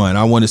 beyond.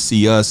 I want to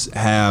see us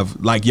have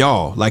like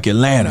y'all, like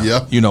Atlanta, Yeah.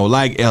 you know,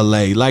 like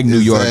LA, like New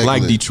York, like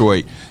Exactly.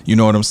 Detroit. You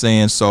know what I'm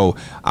saying? So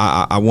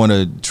I want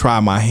to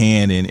try my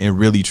hand and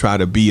really try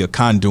to be a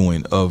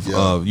conduit of,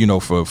 you know,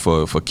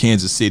 for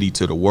Kansas City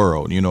to the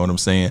world. You know what I'm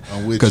saying?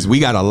 I'm with Because you. we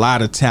got a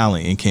lot of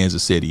talent in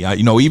Kansas City.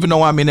 You know, even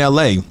though I'm in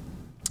LA,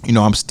 you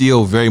know, I'm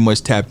still very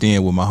much tapped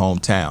in with my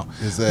hometown.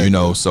 Exactly. You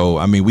know, so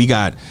I mean, we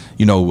got,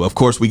 you know, of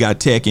course we got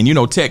Tech, and you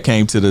know, Tech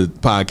came to the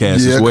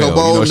podcast Yeah, as well. come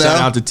on you know, shout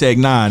now. out to Tech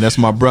 9, that's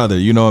my brother.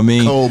 You know what I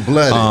mean?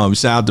 Cold-blooded.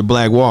 Shout out to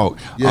Black Walk.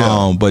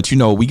 Yeah. But you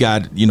know, we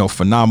got, you know,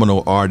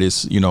 phenomenal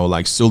artists. You know,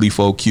 like Sully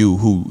 4Q,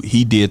 who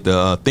he did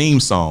the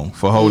theme song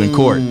for Holding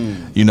Court.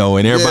 You know,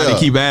 and everybody Yeah.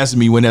 keep asking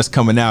me when that's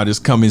coming out. It's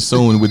coming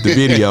soon with the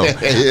video.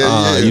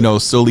 Yeah. You know,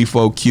 Sully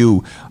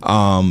 4Q.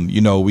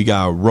 You know, we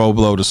got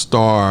Roblo the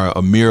Star,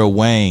 Amira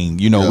Wayne.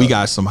 You know, Yeah. we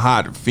got some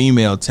hot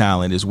female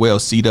talent as well.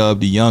 C-Dub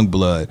the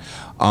Youngblood,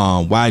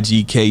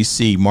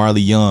 YGKC,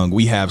 Marley Young.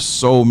 We have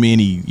so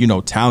many, you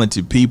know,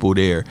 talented people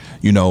there,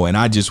 you know, and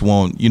I just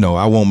want, you know,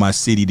 I want my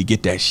city to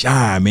get that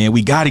shine, man.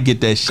 We got to get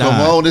that shine.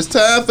 Come on, it's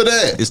time for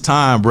that. It's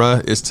time,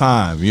 bruh. It's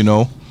time, you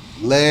know.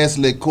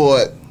 Lastly,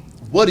 Court,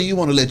 what do you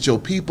want to let your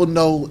people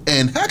know,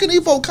 and how can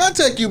these folks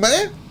contact you,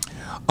 man?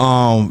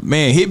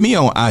 Man, hit me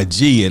on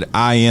IG at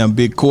I Am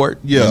Big Court.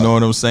 Yeah. You know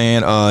what I'm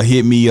saying?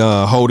 Hit me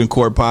Holding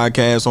Court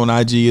Podcast on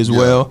IG as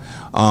well.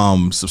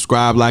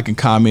 Subscribe, like, and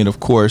comment, of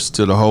course,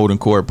 to the Holding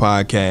Court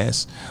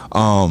Podcast.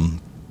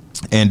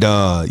 And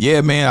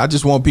yeah, man, I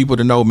just want people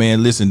to know,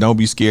 man, listen, don't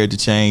be scared to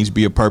change.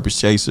 Be a purpose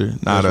chaser,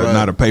 not That's right.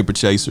 not a paper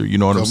chaser. You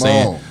know what I'm Come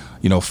saying? on.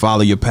 You know,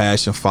 follow your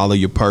passion, follow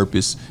your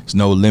purpose. There's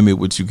no limit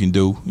what you can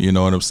do. You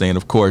know what I'm saying?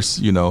 Of course,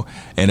 you know.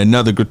 And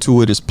another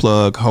gratuitous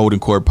plug, Holding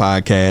Court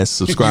Podcast.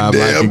 Subscribe,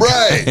 like, Damn and,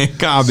 right. and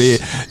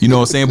comment. You know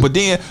what I'm saying? But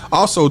then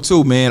also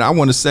too, man, I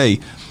want to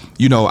say,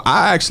 you know,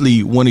 I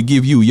actually want to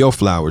give you your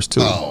flowers too.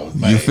 Oh,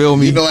 man. You feel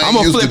me? You know I ain't I'm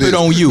gonna used to flip it this.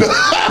 on you.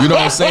 You know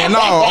what I'm saying? No,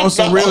 on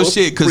some real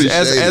shit. Because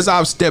Appreciate as it.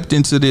 I've stepped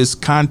into this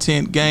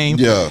content game,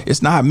 Yeah.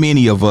 it's not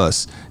many of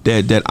us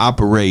that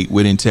operate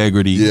with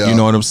integrity. Yeah. You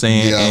know what I'm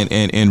saying? Yeah.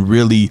 And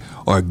really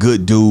are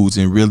good dudes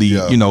and really,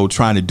 Yeah. you know,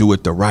 trying to do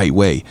it the right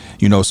way.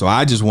 You know, so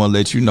I just want to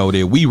let you know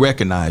that we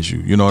recognize you.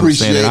 You know what I'm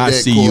saying? Appreciate And I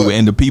that, see Court. you,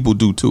 and the people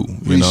do too.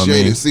 You know what I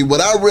Appreciate mean? it. See,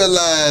 what I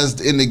realized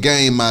in the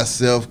game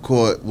myself,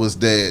 Court, was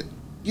that,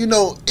 you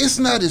know, it's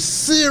not as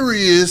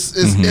serious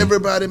as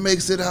everybody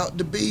makes it out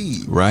to be.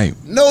 Right.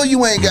 No,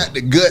 you ain't got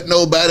to gut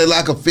nobody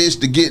like a fish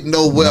to get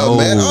nowhere, No,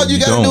 man. All you you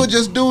gotta do don't. is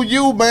just do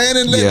you, man,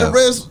 and let Yeah. the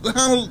rest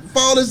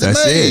fall as it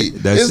That's may.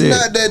 it. That's It's it.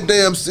 not that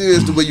damn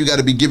serious to where you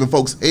gotta be giving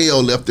folks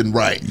hell left and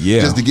right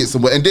Yeah. just to get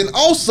somewhere. And then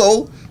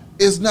also,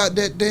 it's not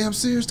that damn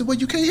serious to where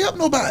you can't help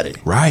nobody.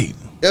 Right.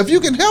 If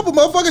you can help a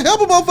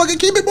motherfucker,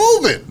 keep it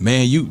moving.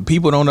 Man,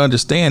 people don't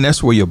understand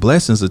that's where your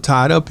blessings are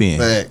tied up in.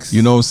 Facts.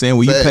 You know what I'm saying?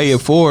 When Facts. you pay it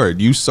forward,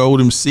 you sow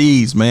them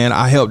seeds, man.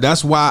 I help.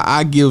 That's why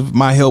I give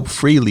my help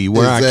freely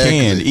where I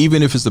can,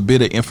 even if it's a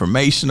bit of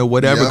information or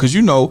whatever. Because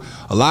you know,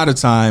 a lot of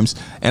times,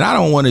 and I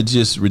don't want to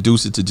just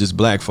reduce it to just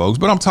black folks,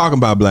 but I'm talking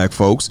about black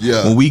folks.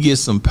 Yeah. When we get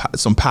some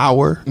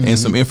power and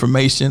some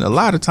information, a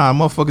lot of time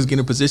motherfuckers get in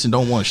a position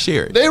don't want to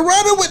share it. They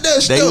running with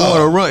that stuff. They want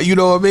to run. You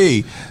know what I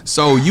mean?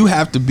 So you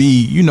have to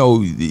be, you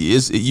know,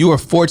 you are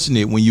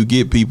fortunate when you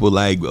get people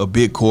like a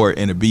Big Court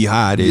and a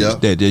Beehive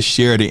that just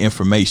share the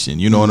information,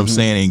 you know what I'm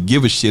saying, and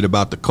give a shit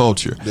about the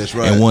culture. That's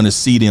right. And want to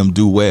see them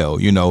do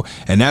well, you know.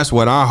 And that's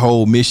what our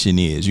whole mission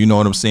is, you know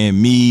what I'm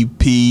saying? Me,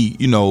 P,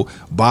 you know,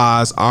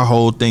 Boz, our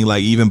whole thing,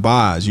 like even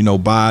Boz, you know,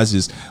 Boz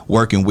is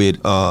working with,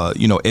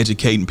 you know,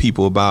 educating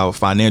people about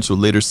financial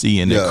literacy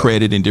and their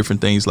credit and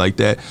different things like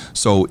that.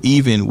 So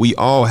even we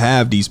all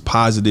have these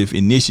positive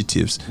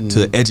initiatives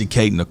to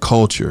educating the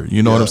culture,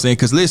 you know what I'm saying?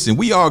 Because listen,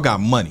 we all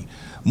got money.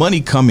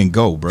 Money come and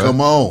go, bro. Come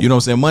on. You know what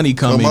I'm saying? Money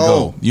come and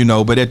go. You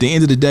know, but at the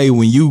end of the day,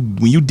 when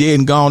you dead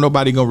and gone,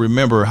 nobody gonna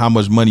remember how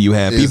much money you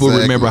had. People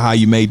remember how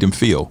you made them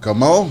feel.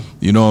 Come on.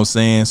 You know what I'm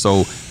saying?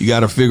 So you got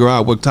to figure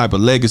out what type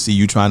of legacy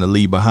you trying to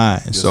leave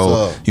behind. Yes,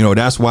 so, sir. you know,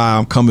 that's why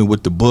I'm coming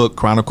with the book,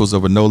 Chronicles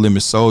of a No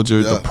Limit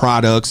Soldier, the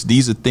products.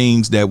 These are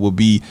things that will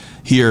be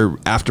here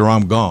after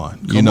I'm gone.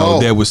 You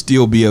know, that will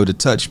still be able to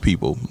touch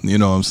people. You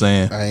know what I'm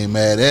saying? I ain't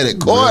mad at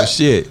it. Real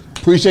shit.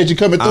 Appreciate you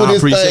coming through this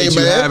thing, man. I appreciate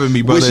you having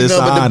me, brother. Wishing It's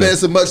nothing but an the honor.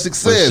 best and much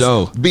success. For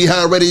sure.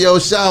 Beehive Radio,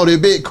 shout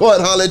it, Big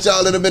Court. Holler at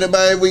y'all in a minute,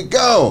 man. We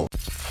go.